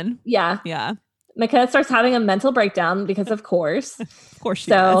one-on-one. Yeah. McKenna starts having a mental breakdown because of course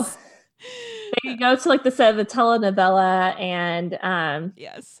she does. They go to like the set of the telenovela, and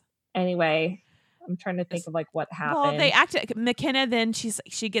yes. Anyway, I'm trying to think of like what happened. Well, they McKenna then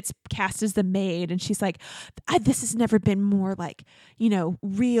she gets cast as the maid, and she's like, this has never been more like,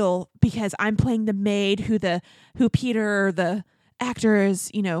 real, because I'm playing the maid who Peter, the actor,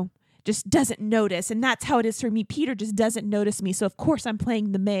 is, just doesn't notice. And that's how it is for me. Peter just doesn't notice me. So of course I'm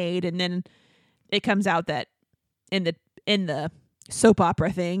playing the maid. And then it comes out that in the soap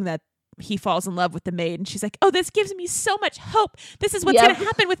opera thing that he falls in love with the maid, and she's like, oh, this gives me so much hope. This is what's going to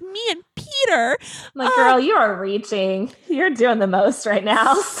happen with me and Peter. I'm like, girl, you are reaching. You're doing the most right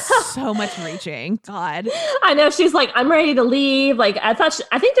now. So much reaching. God. I know. She's like, I'm ready to leave. Like, I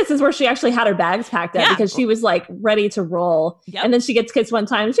think this is where she actually had her bags packed up because she was like ready to roll. Yep. And then she gets kissed one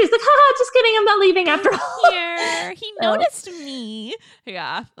time and she's like, haha, just kidding. I'm not leaving after all. Here. He noticed me.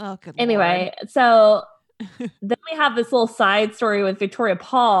 Yeah. Oh, good Anyway, Lord. So then we have this little side story with Victoria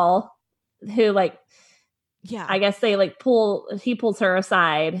Paul, who like, I guess they like he pulls her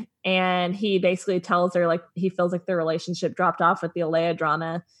aside and he basically tells her like he feels like their relationship dropped off with the Alea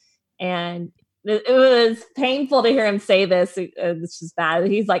drama. And it was painful to hear him say this. It's just bad.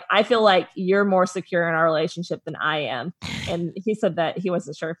 He's like, I feel like you're more secure in our relationship than I am. And he said that he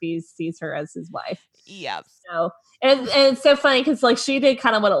wasn't sure if he sees her as his wife. Yeah. So, and it's so funny because like she did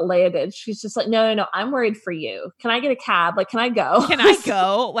kind of what Alea did. She's just like, no, I'm worried for you. Can I get a cab? Like, can I go? Can I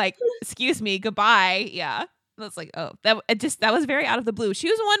go? Like, excuse me, goodbye. Yeah. That's like, oh, that was very out of the blue. She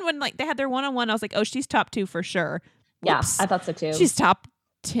was the one when like they had their one-on-one. I was like, oh, she's top 2 for sure. Oops. Yeah, I thought so too. She's top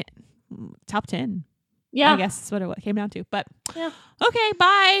 10. Top 10. Yeah. I guess that's what it came down to. But yeah. Okay,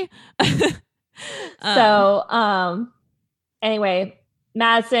 bye. So anyway,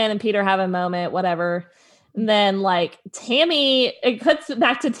 Madison and Peter have a moment, whatever. And then like Tammy, it cuts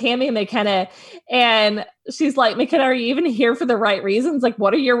back to Tammy and McKenna, and she's like, McKenna, are you even here for the right reasons? Like,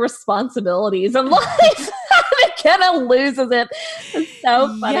 what are your responsibilities? And like McKenna loses it. It's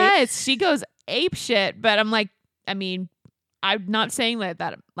so funny. Yes, she goes ape shit, but I'm like, I mean, I'm not saying that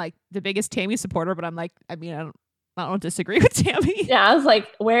I'm like the biggest Tammy supporter, but I'm like, I mean, I don't disagree with Tammy. Yeah, I was like,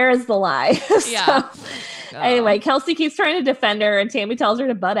 where is the lie? Yeah. Anyway, Kelsey keeps trying to defend her, and Tammy tells her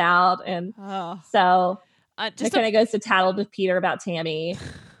to butt out, and so McKenna goes to tattle to Peter about Tammy.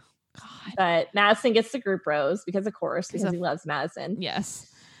 God. But Madison gets the group rose because he loves Madison. Yes.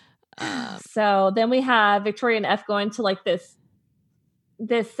 So then we have Victoria and F going to like this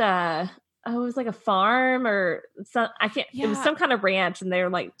it was like a farm or some, it was some kind of ranch, and they were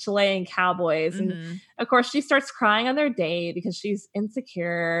like Chilean cowboys. Mm-hmm. And of course she starts crying on their date because she's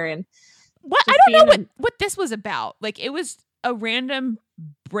insecure. And I don't know what this was about. Like, it was a random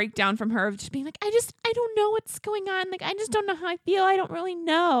breakdown from her of just being like, I don't know what's going on. Like, I just don't know how I feel. I don't really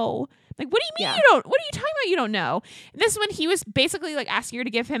know. Like, what do you mean what are you talking about? You don't know. And this is when he was basically like asking her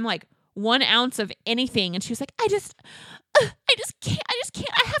to give him like 1 ounce of anything. And she was like, I just can't.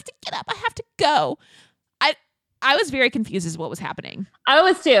 I have to get up. I have to go. I was very confused as what was happening. I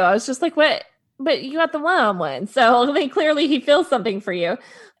was too. I was just like, what? But you got the one-on-one. So I mean, clearly he feels something for you.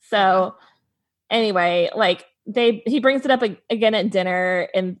 So anyway, like he brings it up again at dinner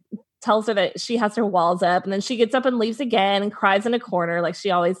and tells her that she has her walls up, and then she gets up and leaves again and cries in a corner like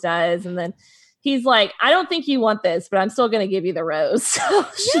she always does. And then he's like, I don't think you want this, but I'm still going to give you the rose. So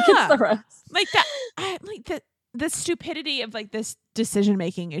she gets the rose. Like that. I like that. The stupidity of like this decision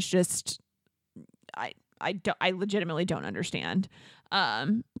making is just, I legitimately don't understand.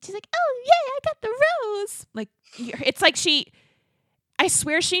 She's like, oh yeah, I got the rose. Like, it's like I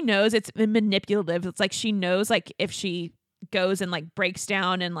swear she knows it's manipulative. It's like she knows like if she goes and like breaks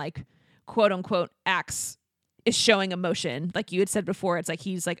down and like quote unquote acts is showing emotion. Like you had said before, it's like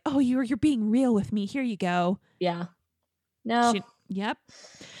he's like, oh, you're being real with me. Here you go. Yeah. No. Yep.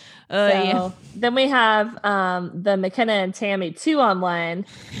 Then we have the McKenna and Tammy 2-on-1,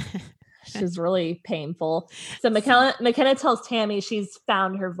 which is really painful. So McKenna tells Tammy she's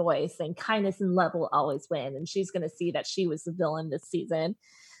found her voice and kindness and love will always win, and she's going to see that she was the villain this season.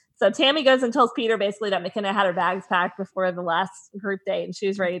 So Tammy goes and tells Peter basically that McKenna had her bags packed before the last group date and she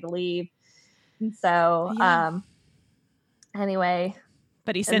was ready to leave. And so, anyway.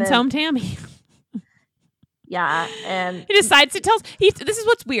 But he sends home Tammy. Yeah. And he decides to this is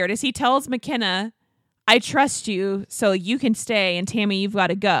what's weird is he tells McKenna, I trust you so you can stay. And Tammy, you've got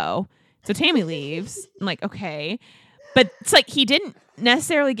to go. So Tammy leaves. I'm like, okay. But it's like he didn't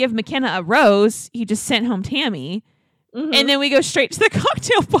necessarily give McKenna a rose. He just sent home Tammy. Mm-hmm. And then we go straight to the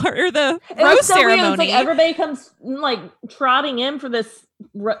cocktail part or the rose ceremony. It's like everybody comes like trotting in for this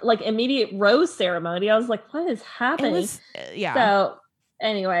like immediate rose ceremony. I was like, what is happening? So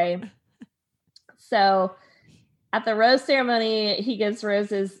anyway, so at the rose ceremony, he gives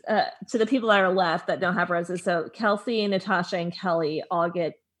roses to the people that are left that don't have roses. So Kelsey, Natasha, and Kelly all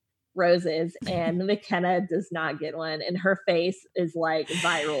get roses, and McKenna does not get one, and her face is like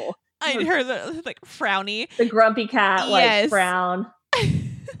viral. I heard the like frowny, the grumpy cat like frown.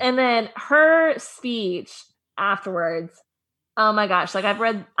 And then her speech afterwards, oh my gosh, like I've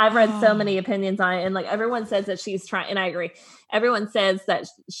read so many opinions on it, and like everyone says that she's trying, and I agree, everyone says that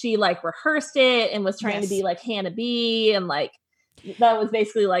she like rehearsed it and was trying to be like Hannah B, and like that was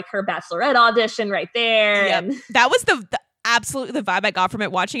basically like her Bachelorette audition right there. And that was the absolutely the vibe I got from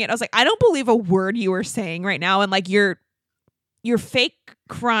it watching it. I was like, I don't believe a word you were saying right now, and like you're fake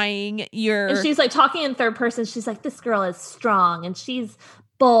crying. And she's like talking in third person. She's like, this girl is strong and she's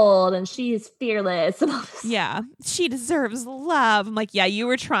bold and she's fearless. And all this. Yeah, she deserves love. I'm like, yeah, you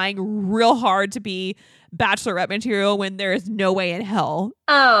were trying real hard to be Bachelorette material when there is no way in hell.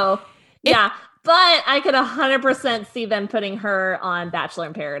 Oh, yeah. But I could 100% see them putting her on Bachelor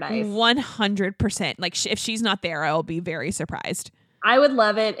in Paradise. 100%. Like if she's not there, I'll be very surprised. I would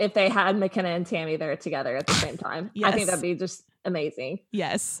love it if they had McKenna and Tammy there together at the same time. Yes. I think that'd be just amazing.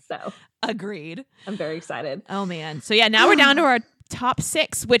 Yes. So agreed. I'm very excited. Oh man. So yeah, now we're down to our top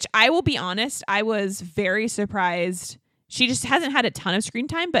 6, which I will be honest, I was very surprised. She just hasn't had a ton of screen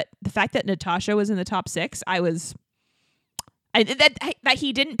time, but the fact that Natasha was in the top 6, that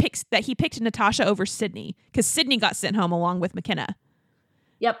he picked Natasha over Sydney, because Sydney got sent home along with McKenna.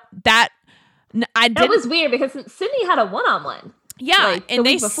 Yep. That was weird because Sydney had a one-on-one. Yeah, like, and the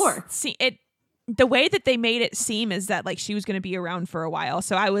week before. See it. The way that they made it seem is that like she was going to be around for a while.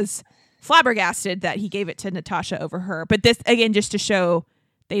 So I was flabbergasted that he gave it to Natasha over her. But this again, just to show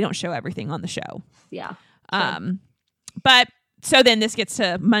they don't show everything on the show. Yeah. But so then this gets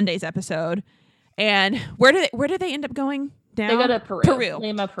to Monday's episode, and where do they end up going now? They go to Peru.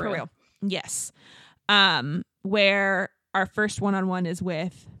 Lima, Peru. Yes. Where our first one-on-one is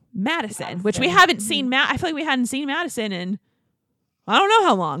with Madison, which we haven't seen. I feel like we hadn't seen Madison in I don't know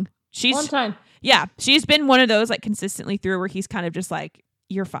how long. Long time. Yeah, she's been one of those like consistently through where he's kind of just like,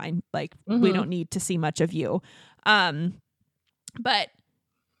 you're fine. Like we don't need to see much of you. But I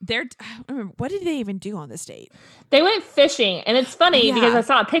don't remember, what did they even do on this date? They went fishing, and it's funny because I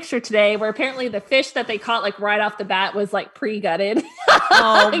saw a picture today where apparently the fish that they caught like right off the bat was like pre-gutted.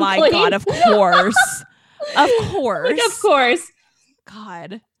 Oh my God, of course. Of course. Like, of course.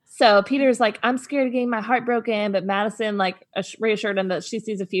 God. So Peter's like, I'm scared of getting my heart broken, but Madison like reassured him that she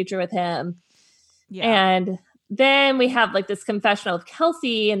sees a future with him. Yeah. And then we have like this confessional with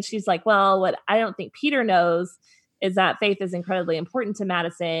Kelsey, and she's like, well, what I don't think Peter knows is that Faith is incredibly important to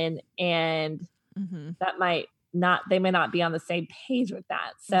Madison, and that they may not be on the same page with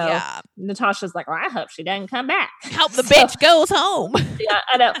that. So Natasha's like, well, I hope she doesn't come back. Help the bitch goes home. Yeah,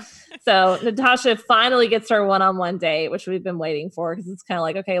 I know. So Natasha finally gets her one-on-one date, which we've been waiting for, because it's kind of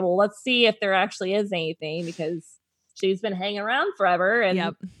like, okay, well, let's see if there actually is anything, because she's been hanging around forever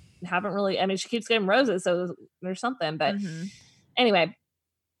and haven't really, I mean, she keeps getting roses, so there's something. But anyway,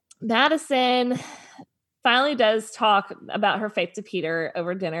 Madison finally does talk about her faith to Peter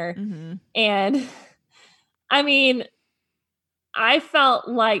over dinner. And I mean, I felt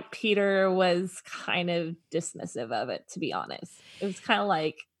like Peter was kind of dismissive of it, to be honest. It was kind of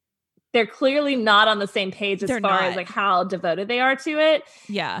like they're clearly not on the same page as far as like how devoted they are to it.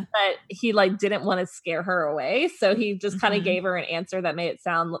 Yeah. But he like didn't want to scare her away. So he just kind of gave her an answer that made it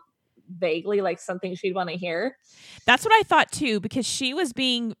sound vaguely like something she'd want to hear. That's what I thought too, because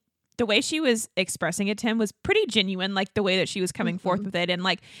the way she was expressing it to him was pretty genuine, like the way that she was coming forth with it. And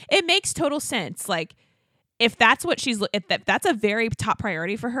like, it makes total sense. Like, if that's what if that's a very top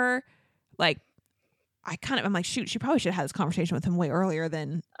priority for her, like, I'm like, shoot, she probably should have had this conversation with him way earlier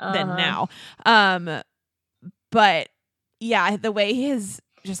than now. But yeah, the way his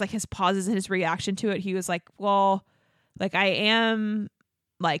pauses and his reaction to it, he was like, well, like I am,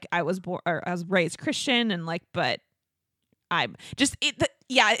 like I was raised Christian, and like, but I'm just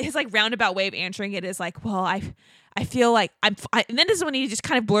his like roundabout way of answering it is like, well, I feel like and then this is when he just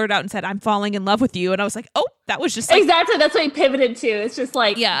kind of blurted out and said, I'm falling in love with you. And I was like, oh, that was just like, exactly. That's what he pivoted to. It's just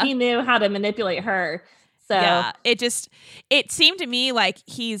like, he knew how to manipulate her. So yeah, it seemed to me like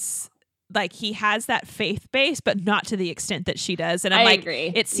he has that faith base, but not to the extent that she does. And I'm like,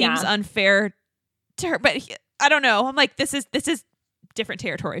 agree. It seems unfair to her, but I don't know. I'm like, this is different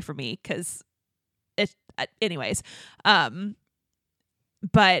territory for me. Cause anyways,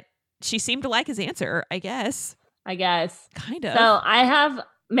 but she seemed to like his answer, I guess. Kind of. So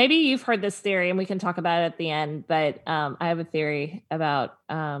maybe you've heard this theory and we can talk about it at the end, but I have a theory about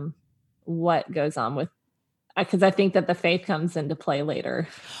what goes on with, because I think that the faith comes into play later.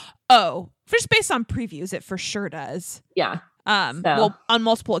 Oh, just based on previews, it for sure does. Yeah. Well, on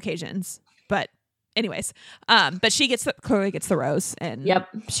multiple occasions, but anyways, but she clearly gets the rose, and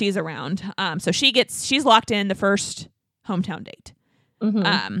she's around. So she's locked in the first hometown date.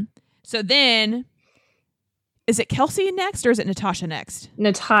 Mm-hmm. So then, is it Kelsey next or is it Natasha next?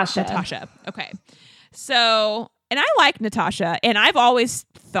 Natasha. Okay. So, and I like Natasha, and I've always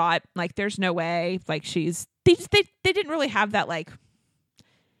thought like, there's no way like they didn't really have that like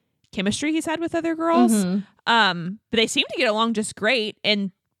chemistry he's had with other girls. Mm-hmm. But they seem to get along just great.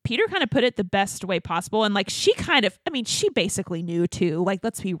 And Peter kind of put it the best way possible. And like, she basically knew too, like,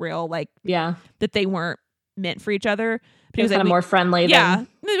 let's be real, like, that they weren't meant for each other. But he was like, more friendly. Yeah.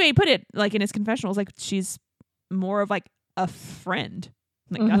 The way he put it, like in his confessionals, like, she's more of like a friend.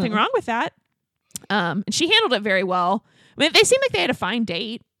 Like, nothing wrong with that. And she handled it very well. I mean, they seemed like they had a fine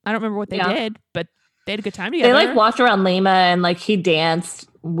date. I don't remember what they did, but they had a good time together. They like walked around Lima and like he danced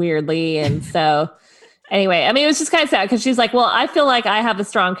weirdly. And so anyway, I mean, it was just kind of sad because she's like, well, I feel like I have a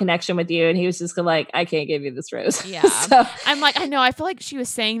strong connection with you. And he was just like, I can't give you this rose. Yeah. So I'm like, I know. I feel like she was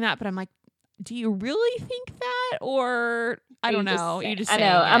saying that, but I'm like, do you really think that? Or I don't know. You just, I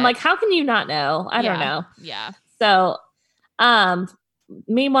know. I'm like, how can you not know? I don't know. Yeah. So,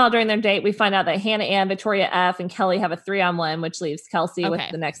 meanwhile, during their date, we find out that Hannah Ann, Victoria F, and Kelly have a 3-on-1, which leaves Kelsey with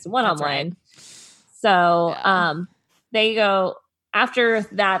the next 1-on-1. Right. So, they go, after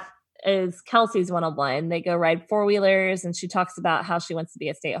that is Kelsey's 1-on-1. They go ride 4-wheelers, and she talks about how she wants to be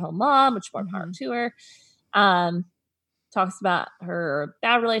a stay-at-home mom, which more power to her. Talks about her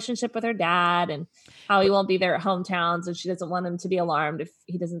bad relationship with her dad and how he won't be there at hometowns, and she doesn't want him to be alarmed if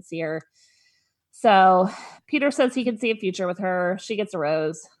he doesn't see her. So Peter says he can see a future with her. She gets a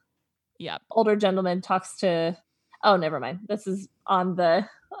rose. Yep. Older gentleman talks to, oh, never mind. This is on the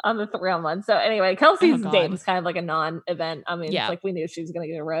 3-on-1. So anyway, Kelsey's date was kind of like a non-event. I mean, it's like we knew she was going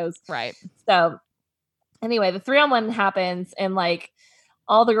to get a rose. Right. So anyway, the 3-on-1 happens, and like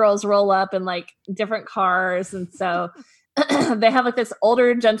all the girls roll up in like different cars. And so they have like this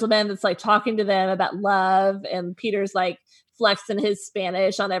older gentleman that's like talking to them about love, and Peter's like flexing his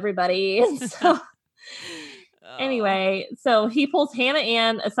Spanish on everybody. And so anyway, so he pulls Hannah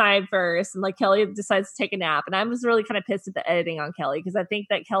Ann aside first, and like Kelly decides to take a nap. And I was really kind of pissed at the editing on Kelly, because I think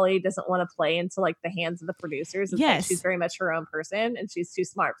that Kelly doesn't want to play into like the hands of the producers. It's like she's very much her own person and she's too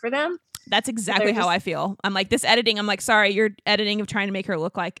smart for them. That's exactly how I feel. I'm like, this editing, I'm like, sorry, your editing of trying to make her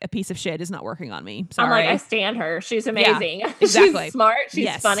look like a piece of shit is not working on me. Sorry. I'm like, I stand her. She's amazing. Yeah, exactly. She's smart.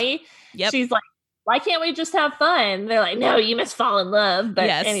 She's funny. Yep. She's like, why can't we just have fun? They're like, no, you must fall in love. But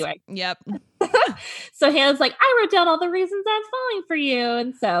anyway. Yep. So Hannah's like, I wrote down all the reasons I'm falling for you.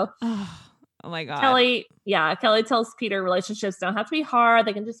 And so oh my God. Kelly tells Peter relationships don't have to be hard.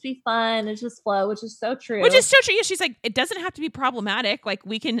 They can just be fun and just flow, which is so true. Yeah, she's like, it doesn't have to be problematic. Like,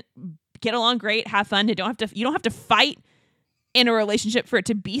 we can get along great, have fun. You don't have to fight in a relationship for it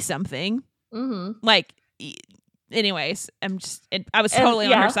to be something. Mm-hmm. Like, anyways, I was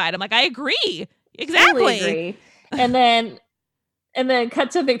totally on her side. I'm like, I agree. Exactly. Totally agree. And then cut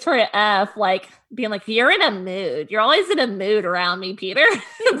to Victoria F, like being like, you're in a mood. You're always in a mood around me, Peter.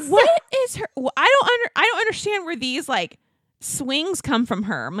 What is her? Well, I don't understand where these like swings come from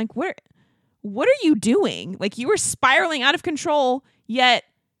her. I'm like, what are you doing? Like, you were spiraling out of control, yet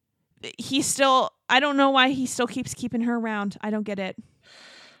I don't know why he still keeps keeping her around. I don't get it.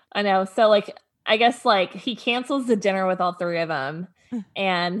 I know. So like, I guess like he cancels the dinner with all 3 of them,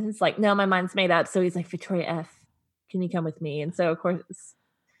 and he's like, no, my mind's made up. So he's like, Victoria F, can you come with me? And so of course,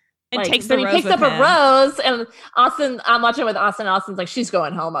 and he picks up a rose, and Austin, I'm watching with Austin. Austin's like, she's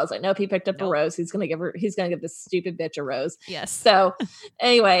going home. I was like, nope, he picked up a rose. He's gonna give this stupid bitch a rose. Yes. So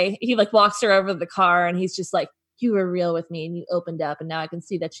anyway, he like walks her over to the car, and he's just like, you were real with me, and you opened up, and now I can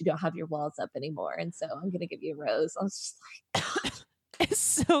see that you don't have your walls up anymore, and so I'm gonna give you a rose. I was just like, it's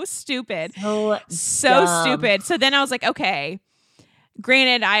so stupid. So stupid. So then I was like, okay.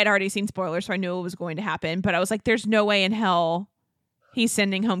 Granted, I had already seen spoilers, so I knew it was going to happen. But I was like, there's no way in hell he's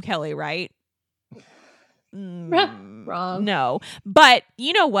sending home Kelly, right? Wrong. No. But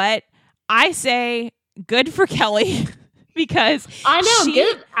you know what? I say good for Kelly because I know,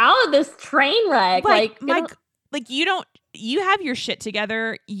 get out of this train wreck. You have your shit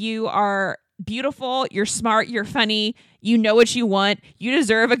together. You are beautiful. You're smart. You're funny. You know what you want. You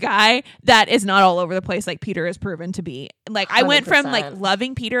deserve a guy that is not all over the place like Peter has proven to be. Like 100%. I went from like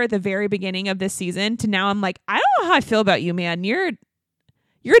loving Peter at the very beginning of this season to now I'm like, I don't know how I feel about you, man. You're an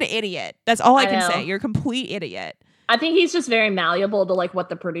idiot. That's all I can say. You're a complete idiot. I think he's just very malleable to like what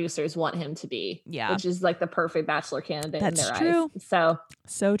the producers want him to be. Yeah. Which is like the perfect Bachelor candidate in their true. eyes.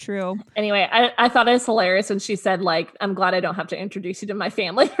 So true. Anyway, I thought it was hilarious when she said like, I'm glad I don't have to introduce you to my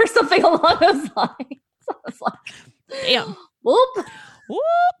family or something along those lines. I was like, damn. Whoop.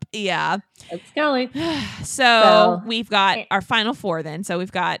 Yeah. That's Kelly. So we've got our final four then. So we've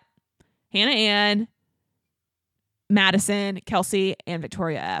got Hannah Ann, Madison, Kelsey, and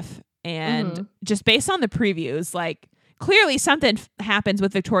Victoria F. And just based on the previews, like clearly something happens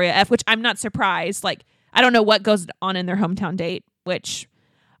with Victoria F, which I'm not surprised. Like, I don't know what goes on in their hometown date, which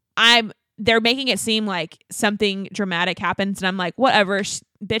they're making it seem like something dramatic happens. And I'm like, whatever,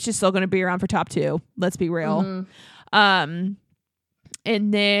 bitch is still going to be around for top 2. Let's be real. And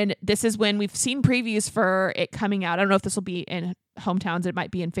then this is when we've seen previews for it coming out. I don't know if this will be in hometowns. It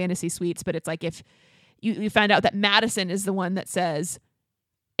might be in fantasy suites, but it's like if you find out that Madison is the one that says,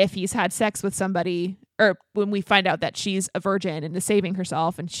 if he's had sex with somebody, or when we find out that she's a virgin and is saving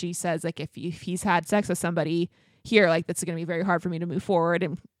herself, and she says like, if he's had sex with somebody here, like that's going to be very hard for me to move forward.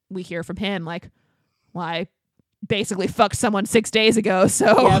 And we hear from him like, well, I basically fucked someone 6 days ago.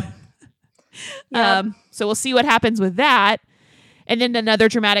 So, so we'll see what happens with that. And then another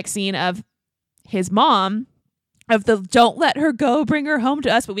dramatic scene of his mom of the, don't let her go, bring her home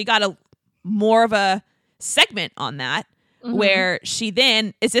to us. But we got more of a segment on that. Where she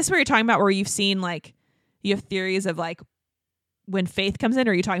then, is this where you're talking about where you've seen like, you have theories of like when Faith comes in,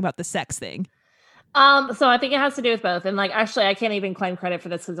 or are you talking about the sex thing? So I think it has to do with both. And like, actually I can't even claim credit for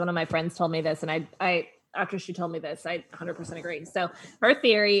this because one of my friends told me this, and I after she told me this, I 100% agree. So her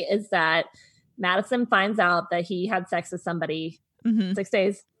theory is that Madison finds out that he had sex with somebody 6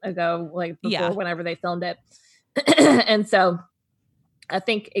 days ago, like before whenever they filmed it. And so I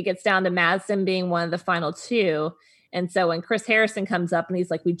think it gets down to Madison being one of the final 2. And so when Chris Harrison comes up and he's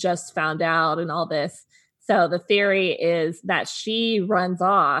like, we just found out and all this. So the theory is that she runs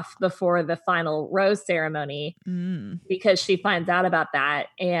off before the final rose ceremony because she finds out about that.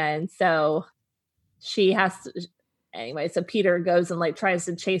 And so she has to, anyway, so Peter goes and like tries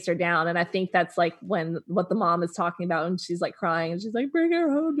to chase her down. And I think that's like what the mom is talking about. And she's like crying and she's like, bring her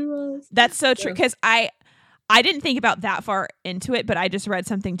home to us. That's so true. Cause I didn't think about that far into it, but I just read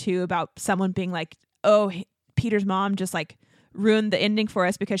something too about someone being like, oh, Peter's mom just like ruined the ending for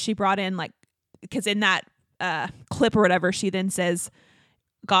us because she brought in like, because in that clip or whatever, she then says,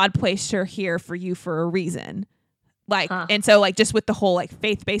 God placed her here for you for a reason. Like, and so like just with the whole like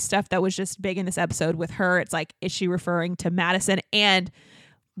faith-based stuff that was just big in this episode with her, it's like, is she referring to Madison? And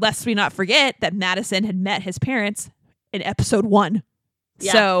lest we not forget that Madison had met his parents in episode 1.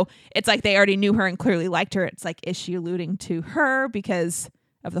 Yeah. So it's like they already knew her and clearly liked her. It's like, is she alluding to her because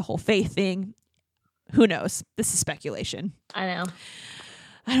of the whole faith thing? Who knows? This is speculation. I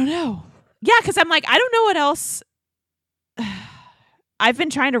don't know. Yeah, because I'm like, I don't know what else. I've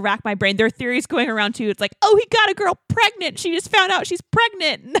been trying to rack my brain. There are theories going around too. It's like, oh, he got a girl pregnant. She just found out she's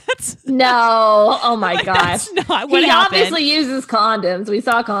pregnant. And that's no. Oh my gosh. That's not what he happened. Obviously uses condoms. We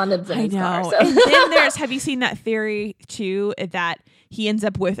saw condoms in his car. So. And then have you seen that theory too, that he ends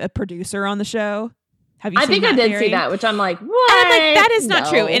up with a producer on the show? Have you I seen think I did theory? see that, which I'm like, what? And I'm like, that is not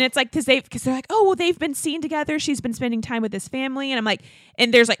true. And it's like, because they're like, oh, well, they've been seen together. She's been spending time with his family. And I'm like,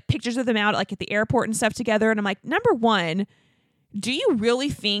 and there's like pictures of them out like at the airport and stuff together. And I'm like, number one, do you really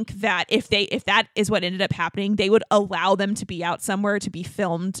think that if that is what ended up happening, they would allow them to be out somewhere to be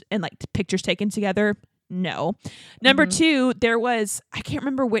filmed and like pictures taken together? No. Number two, there was, I can't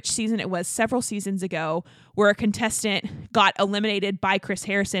remember which season it was, several seasons ago, where a contestant got eliminated by Chris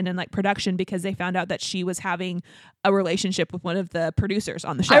Harrison in like production because they found out that she was having a relationship with one of the producers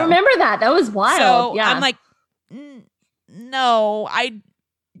on the show. I remember that. That was wild. So I'm like, no,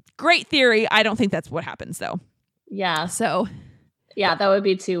 great theory. I don't think that's what happens though. Yeah. So yeah, that would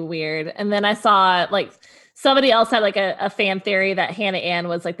be too weird. And then I saw like somebody else had like a fan theory that Hannah Ann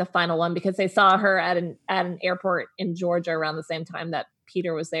was like the final one because they saw her at an airport in Georgia around the same time that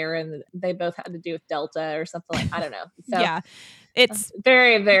Peter was there, and they both had to do with Delta or something like, I don't know. So yeah, it's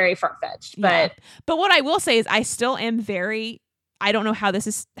very, very far-fetched. But what I will say is I still am I don't know how this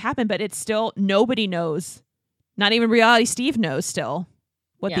has happened, but it's still, nobody knows. Not even Reality Steve knows still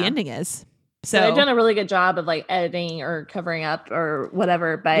what the ending is. So they've done a really good job of like editing or covering up or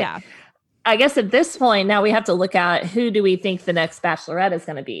whatever. But I guess at this point now we have to look at who do we think the next Bachelorette is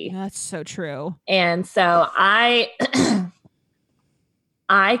going to be. That's so true. And so I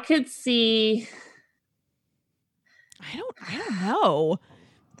could see. I don't know.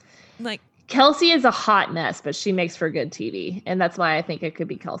 Like, Kelsey is a hot mess, but she makes for good TV, and that's why I think it could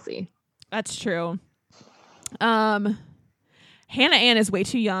be Kelsey. That's true. Hannah Ann is way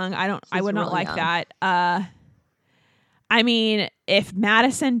too young. I would not really like young. That. I mean, if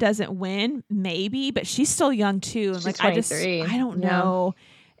Madison doesn't win, maybe, but she's still young too. And like, I don't know.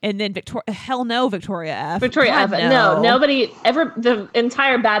 And then Victoria F. Victoria F. No, nobody ever. The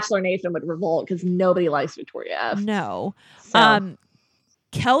entire Bachelor Nation would revolt because nobody likes Victoria F. No. So.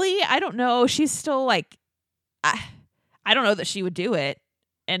 Kelly, I don't know. She's still like, I don't know that she would do it.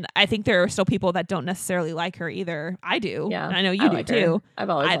 And I think there are still people that don't necessarily like her either. I do. Yeah. And I know you do too. Her. I've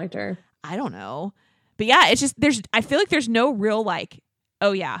always liked her. I don't know. But yeah, it's just, I feel like there's no real like,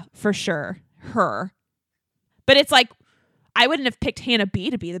 oh yeah, for sure, her. But it's like, I wouldn't have picked Hannah B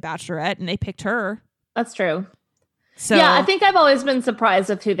to be the Bachelorette, and they picked her. That's true. So yeah, I think I've always been surprised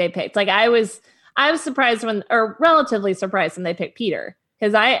with who they picked. Like I was surprised or relatively surprised when they picked Peter,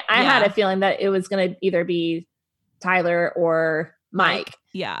 because I had a feeling that it was going to either be Tyler or Mike.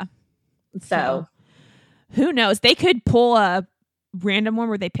 Yeah. So who knows? They could pull a random one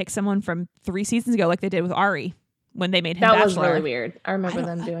where they pick someone from 3 seasons ago, like they did with Ari when they made him Bachelor. That was really weird. I remember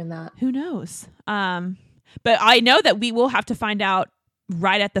them doing that. Who knows? But I know that we will have to find out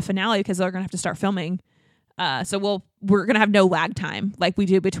right at the finale because they're going to have to start filming. So we're going to have no lag time like we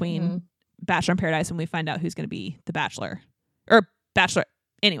do between Bachelor in Paradise when we find out who's going to be the Bachelor or Bachelor.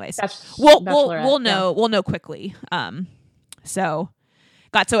 Anyways, we'll know quickly.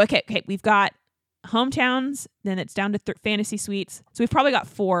 Okay. We've got Hometowns. Then it's down to Fantasy Suites. So we've probably got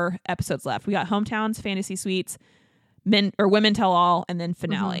 4 episodes left. We got Hometowns, Fantasy Suites, Women Tell All, and then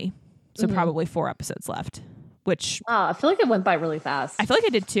finale. So probably 4 episodes left, which I feel like it went by really fast. I feel like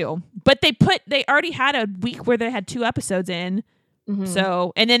it did too, but they already had a week where they had 2 episodes in.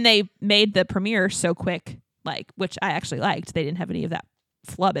 So, and then they made the premiere so quick, like, which I actually liked. They didn't have any of that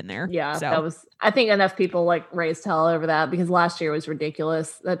flub in there. Yeah. So. I think enough people like raised hell over that because last year was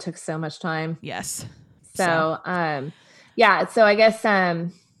ridiculous. That took so much time. Yes. So yeah. So I guess,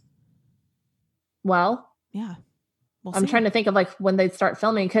 well, yeah. I'm trying to think of like when they'd start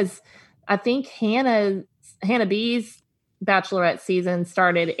filming because I think Hannah B's Bachelorette season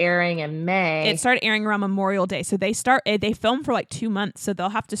started airing in May. It started airing around Memorial Day. So they film for like 2 months. So they'll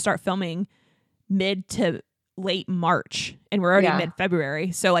have to start filming mid to late March and we're already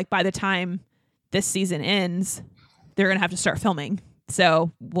mid-February. So like by the time this season ends, they're going to have to start filming.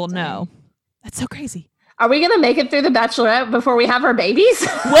 So we'll know. That's so crazy. Are we going to make it through the Bachelorette before we have our babies?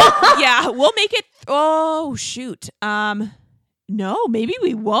 We'll make it. Oh, shoot. No, maybe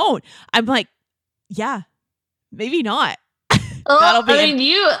we won't. I'm like, yeah, maybe not. I'm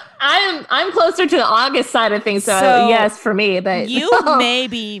closer to the August side of things. So yes, for me, but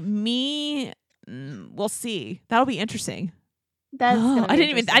maybe me. We'll see. That'll be interesting. I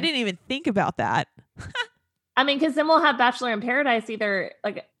didn't even think about that. I mean, because then we'll have Bachelor in Paradise either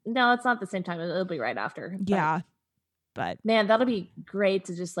like, no, it's not the same time. It'll be right after. But man, that'll be great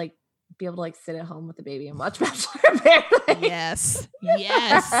to just like be able to like sit at home with the baby and watch Bachelor in Paradise.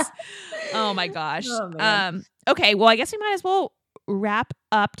 Yes. Oh my gosh. Okay. Well, I guess we might as well wrap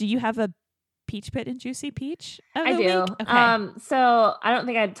up. Do you have a Peach Pit and Juicy Peach? I do. Okay. So I don't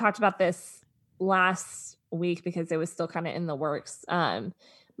think I talked about this last week because it was still kind of in the works.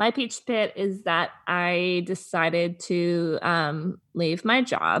 My Peach Pit is that I decided to leave my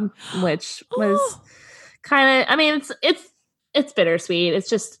job, which was kind of, I mean, it's bittersweet. It's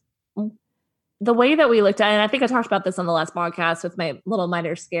just the way that we looked at it, and I think I talked about this on the last podcast with my little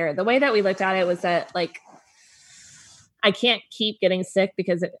minor scare. The way that we looked at it was that like, I can't keep getting sick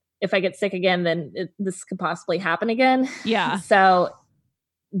because if I get sick again, then this could possibly happen again. Yeah. So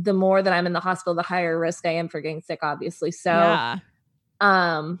the more that I'm in the hospital, the higher risk I am for getting sick, obviously. So,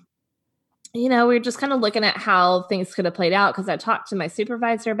 we were just kind of looking at how things could have played out because I talked to my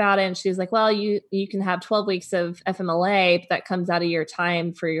supervisor about it and she was like, well, you can have 12 weeks of FMLA, but that comes out of your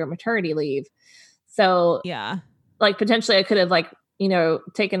time for your maternity leave. So like potentially I could have like,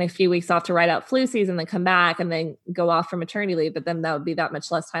 taken a few weeks off to ride out flu season, then come back and then go off for maternity leave. But then that would be that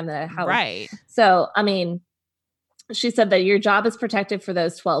much less time than I have. Right. So, I mean, she said that your job is protected for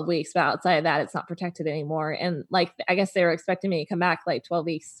those 12 weeks, but outside of that, it's not protected anymore. And like, I guess they were expecting me to come back like 12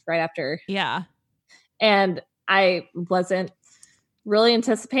 weeks right after. Yeah. And I wasn't really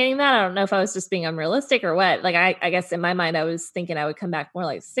anticipating that. I don't know if I was just being unrealistic or what. Like, I guess in my mind, I was thinking I would come back more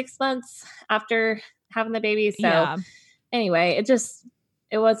like 6 months after having the baby. So anyway, it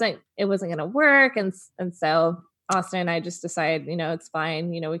wasn't going to work. And so Austin and I just decided, it's fine.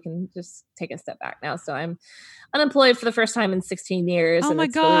 We can just take a step back now. So I'm unemployed for the first time in 16 years. Oh and my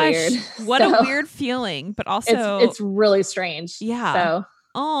it's gosh. Really weird. What a weird feeling, but also it's really strange. Yeah. So,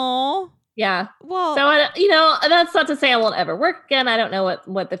 oh yeah. Well, so that's not to say I won't ever work again. I don't know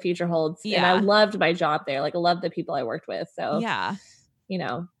what the future holds. Yeah. And I loved my job there. Like, I loved the people I worked with. So yeah,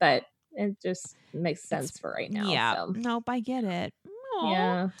 but it just makes sense for right now. Yeah. So. Nope, I get it. Aww.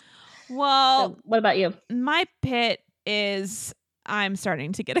 Yeah. Well, so what about you? My pit is I'm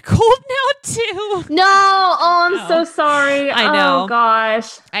starting to get a cold now too. No, I'm so sorry. I know. Oh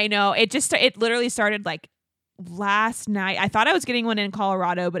gosh. I know. It literally started like last night. I thought I was getting one in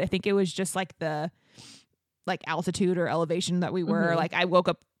Colorado, but I think it was just like the altitude or elevation that we were. Mm-hmm. Like I woke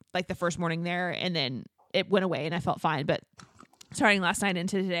up like the first morning there and then it went away and I felt fine. But starting last night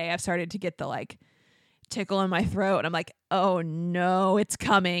into today, I've started to get the like tickle in my throat and I'm like, oh no, it's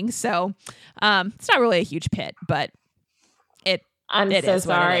coming. So it's not really a huge pit, but I'm so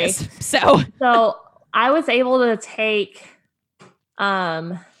sorry. So I was able to take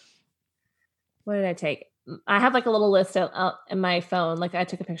what did I take? I have like a little list out in my phone. Like I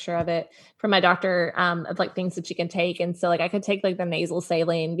took a picture of it from my doctor of like things that you can take. And so like I could take like the nasal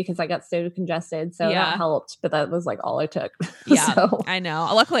saline because I got so congested. So that helped. But that was like all I took. Yeah, so. I know.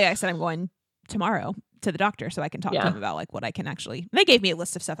 Luckily I said I'm going tomorrow to the doctor so I can talk to him about like what I can actually. They gave me a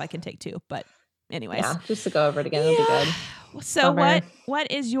list of stuff I can take too. But anyways. Yeah, just to go over it again. It'll be good. So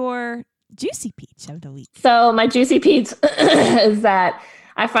what is your juicy peach of the week? So my juicy peach is that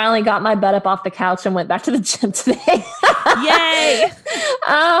I finally got my butt up off the couch and went back to the gym today. Yay!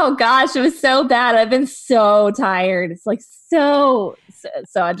 Oh gosh, it was so bad. I've been so tired. It's like so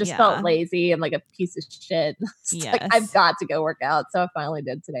I just felt lazy and like a piece of shit. Yes. Like, I've got to go work out. So I finally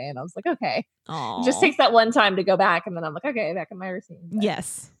did today and I was like, okay. Aww. It just takes that one time to go back and then I'm like, okay, back in my routine. But,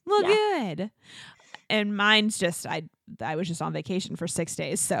 yes. Well, good. And mine's just I was just on vacation for 6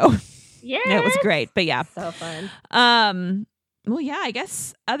 days, so it was great. But yeah, so fun. Well, yeah, I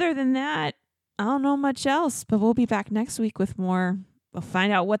guess other than that, I don't know much else. But we'll be back next week with more. We'll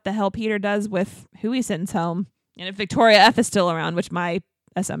find out what the hell Peter does with who he sends home, and if Victoria F is still around, which my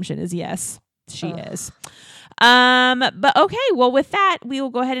assumption is yes, she is. But okay, well, with that, we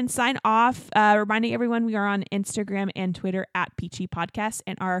will go ahead and sign off. Reminding everyone we are on Instagram and Twitter at Peachy Podcast,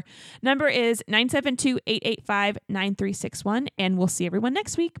 and our number is 972-885-9361, and we'll see everyone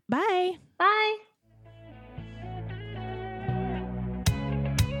next week. Bye. Bye.